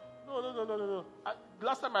 no.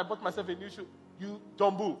 Last time I bought myself a new shoe, you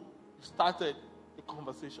started a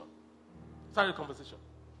conversation. You started a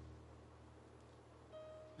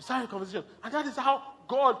conversation. And that is how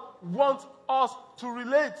God wants us to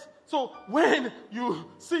relate. So when you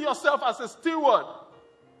see yourself as a steward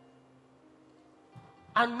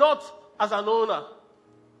and not as an owner,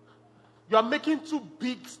 you are making two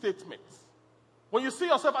big statements. When you see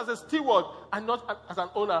yourself as a steward and not as an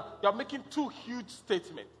owner, you are making two huge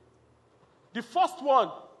statements. The first one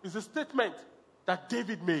is a statement that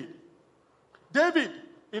David made. David,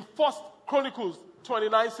 in 1 Chronicles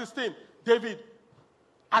 29:16, David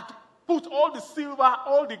had put all the silver,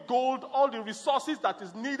 all the gold, all the resources that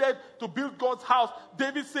is needed to build God's house.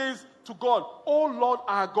 David says to God, oh Lord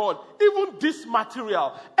our God, even this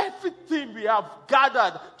material, everything we have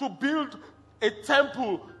gathered to build a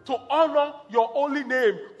temple to honor your holy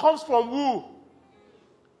name comes from who?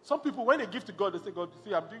 Some people, when they give to God, they say, God,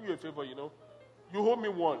 see, I'm doing you a favor, you know. You owe me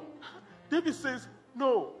one. David says,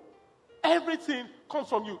 no, everything comes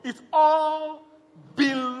from you. It all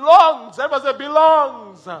belongs. Everybody say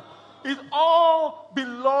belongs. It all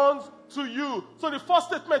belongs to you. So the first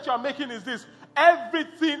statement you are making is this.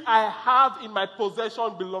 Everything I have in my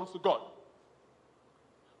possession belongs to God.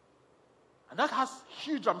 And that has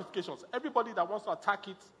huge ramifications. Everybody that wants to attack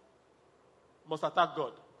it must attack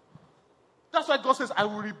God. That's why God says, I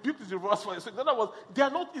will rebuke the reverse for you. So in other words, they are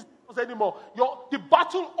not Israel's anymore. The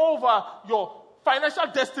battle over your financial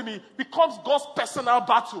destiny becomes God's personal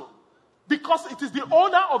battle. Because it is the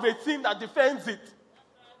owner of a thing that defends it.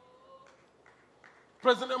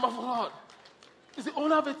 Praise the name of the Lord. It's the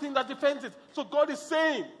owner of a thing that defends it. So God is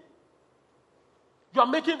saying, You are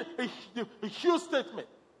making a huge statement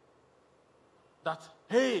that,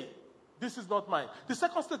 hey, this is not mine. The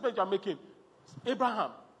second statement you are making is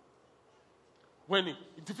Abraham, when he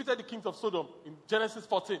defeated the kings of Sodom in Genesis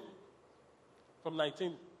 14, from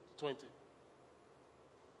 19 to 20.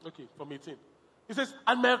 Okay, from 18. He says,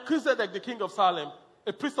 and Melchizedek, the king of Salem,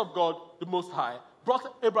 a priest of God, the Most High,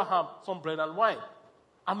 brought Abraham some bread and wine.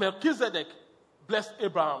 And Melchizedek blessed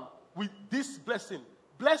Abraham with this blessing.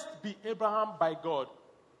 Blessed be Abraham by God,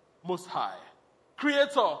 Most High,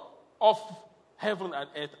 creator of heaven and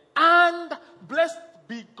earth. And blessed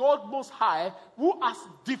be God Most High, who has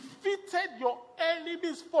defeated your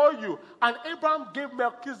enemies for you. And Abraham gave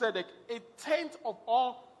Melchizedek a tenth of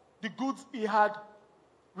all the goods he had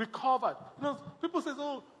recovered. You know, people say,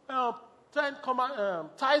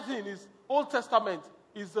 tithing is Old Testament,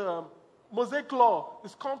 is Mosaic law,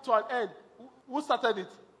 is come to an end. Who started it?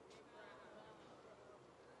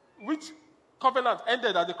 Which covenant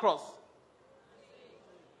ended at the cross?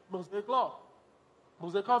 Mosaic law.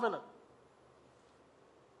 Mosaic covenant.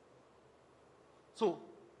 So,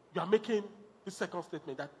 you are making the second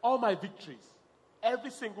statement that all my victories,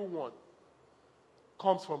 every single one,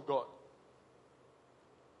 comes from God.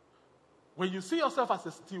 When you see yourself as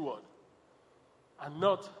a steward and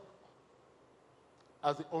not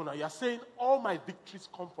as the owner, you are saying all my victories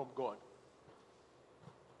come from God.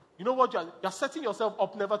 You know what? You are setting yourself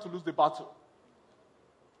up never to lose the battle.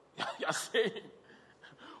 You are saying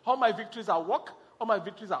all my victories at work, all my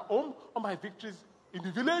victories at home, all my victories in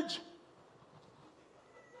the village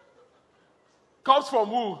comes from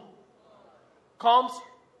who? Comes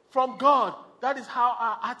from God. That is how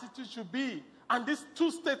our attitude should be. And these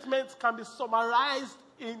two statements can be summarized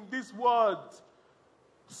in these words.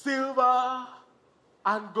 Silver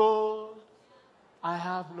and gold I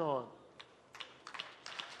have none.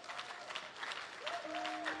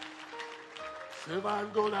 Silver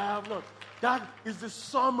and gold I have none. That is the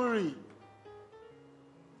summary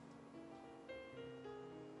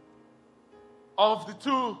of the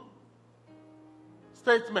two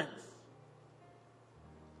statements.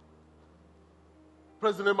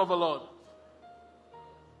 Praise the name of the Lord.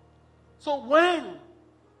 So when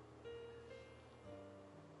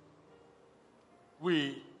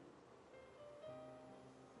we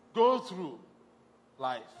go through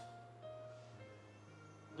life,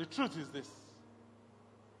 the truth is this.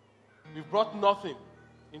 We've brought nothing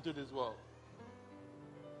into this world.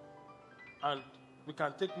 And we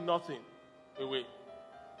can take nothing away.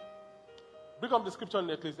 Bring up the scripture in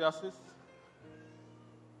Ecclesiastes.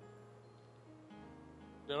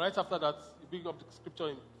 Then right after that, you bring up the scripture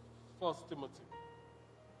in 1 Timothy.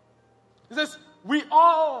 It says, we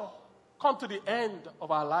all come to the end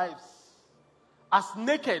of our lives as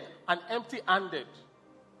naked and empty-handed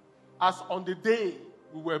as on the day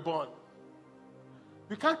we were born.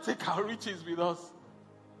 We can't take our riches with us.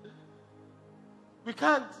 We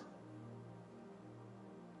can't.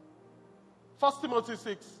 1 Timothy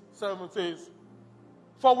 6:7 says,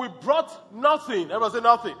 for we brought nothing. Everybody say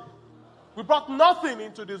nothing. We brought nothing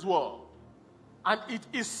into this world. And it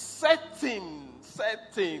is certain.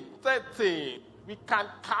 We can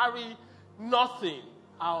carry nothing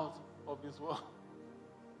out of this world.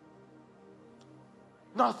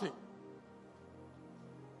 Nothing.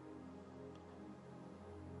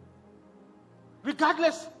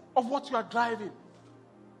 Regardless of what you are driving.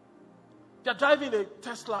 You are driving a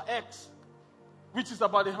Tesla X, which is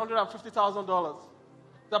about $150,000.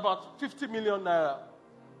 It's about 50 million naira.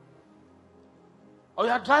 Or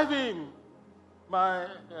you are driving my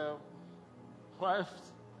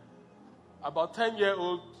wife's about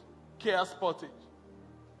 10-year-old Kia Sportage.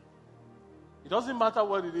 It doesn't matter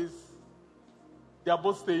what it is. They are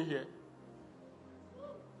both staying here.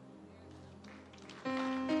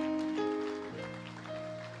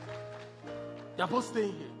 They are both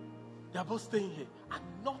staying here. They are both staying here. And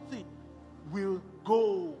nothing will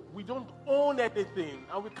go. We don't own anything.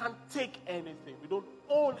 And we can't take anything. We don't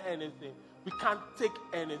own anything. We can't take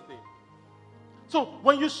anything. So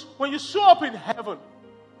when you show up in heaven,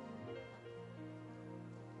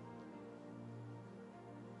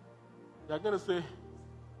 they're going to say,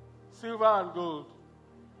 silver and gold,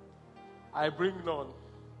 I bring none.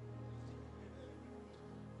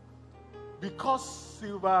 Because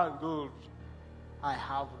silver and gold, I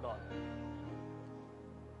have none.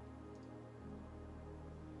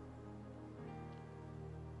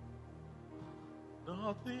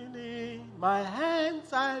 Nothing in my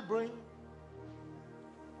hands I bring,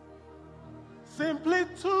 simply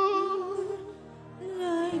to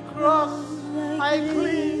thy cross I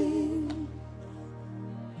cling.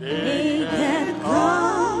 They can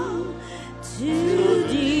come to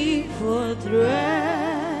thee for thread.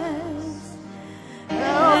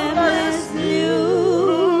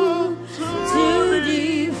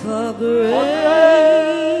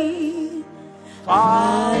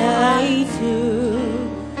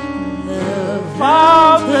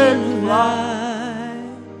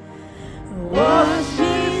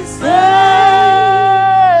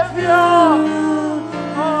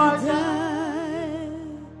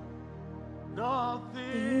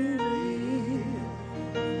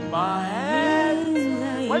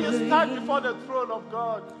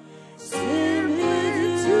 God. Simply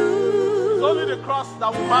It's to only the cross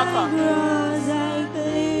that will matter. cross I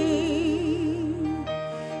cling,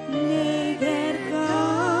 naked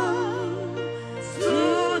come to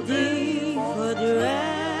thee for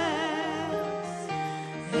dress,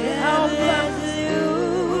 helpless you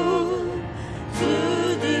to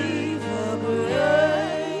thee for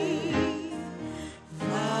grace,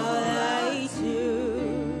 fall I to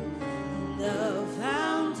the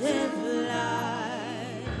fountain fly.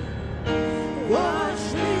 Wash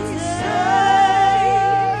me, Savior,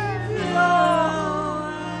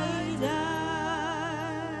 I die.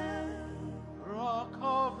 Rock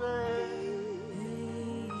of Ages,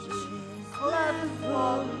 Cleft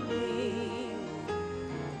for me,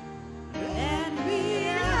 and me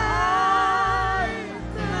hide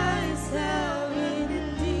myself in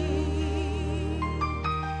thee.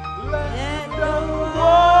 Let the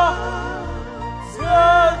water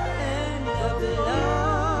and the blood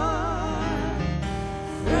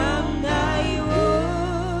from thy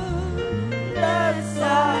wounded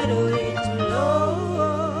side which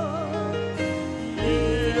flow,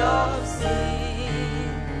 lead of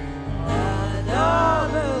sin, the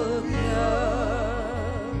double cure,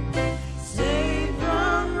 save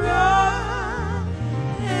from wrong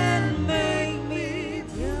and make me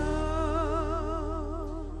pure.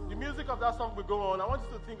 the music of that song will go on. I want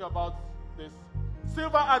you to think about this.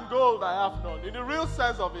 Silver and gold I have none, in the real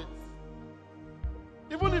sense of it.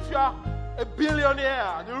 Even if you are a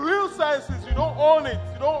billionaire, the real sense is you don't own it.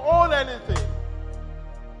 You don't own anything.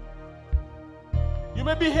 You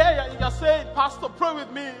may be here and you're saying, Pastor, pray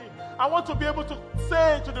with me. I want to be able to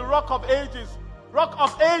say to the Rock of Ages,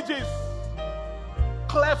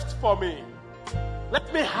 cleft for me.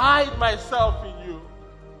 Let me hide myself in you.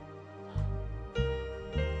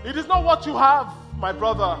 It is not what you have, my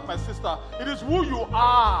brother, my sister. It is who you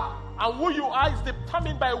are. And who you are is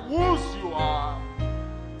determined by whose you are.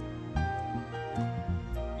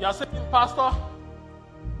 You are saying, Pastor,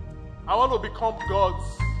 I want to become God's.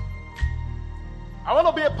 I want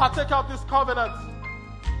to be a partaker of this covenant.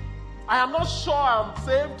 I am not sure I'm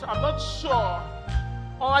saved. I'm not sure.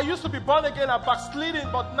 Or I used to be born again and backsliding,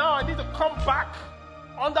 but now I need to come back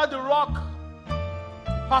under the rock.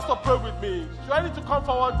 Pastor, pray with me. Do I need to come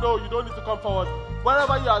forward? No, you don't need to come forward.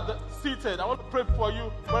 Wherever you are seated, I want to pray for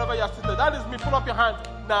you. Wherever you are seated, that is me. Put up your hand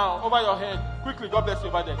now over your head. Quickly, God bless you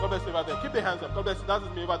over there. God bless you over there. Keep the hands up. God bless you. That is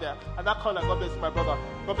me over there. And that corner, God bless you, my brother.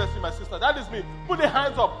 God bless you, my sister. That is me. Put the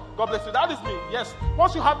hands up. God bless you. That is me. Yes.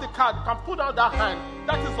 Once you have the card, you can put out that hand.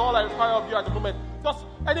 That is all I require of you at the moment. Just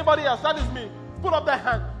anybody else. That is me. Put up that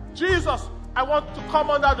hand. Jesus, I want to come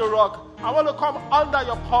under the rock. I want to come under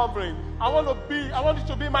your covering. I want you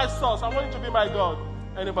to be my source. I want you to be my God.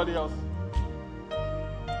 Anybody else?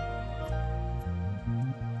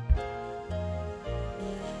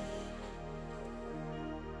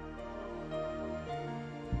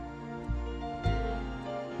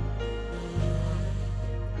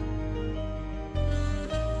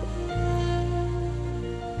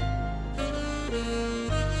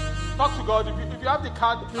 Talk to God. If you have the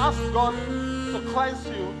card, ask God to cleanse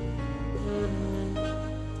you.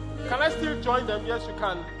 Can I still join them? Yes, you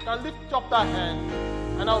can. You can lift up that hand,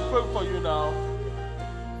 and I'll pray for you now.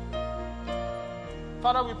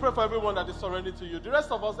 Father, we pray for everyone that is surrendered to you. The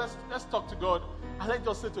rest of us, let's talk to God, and let's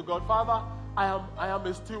just say to God, Father, I am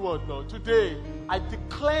a steward now. Today, I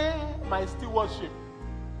declare my stewardship.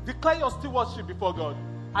 Declare your stewardship before God.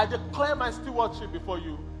 I declare my stewardship before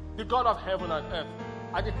you, the God of heaven and earth.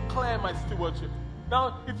 I declare my stewardship.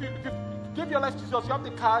 Now, if you give your life to Jesus, you have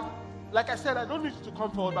the card. Like I said, I don't need you to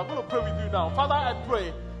come forward, but I'm going to pray with you now. Father, I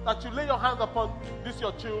pray that you lay your hands upon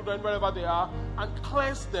your children, wherever they are, and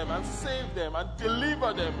cleanse them, and save them, and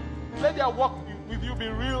deliver them. Let their walk with you be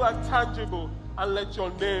real and tangible, and let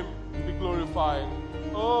your name be glorified.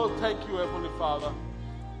 Oh, thank you, Heavenly Father.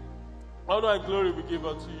 Honor and glory we give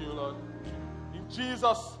unto you, Lord. In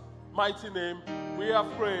Jesus' mighty name, we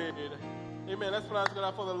have prayed. Amen. Let's pray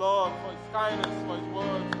together for the Lord, for his kindness, for his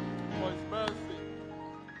word, for his mercy.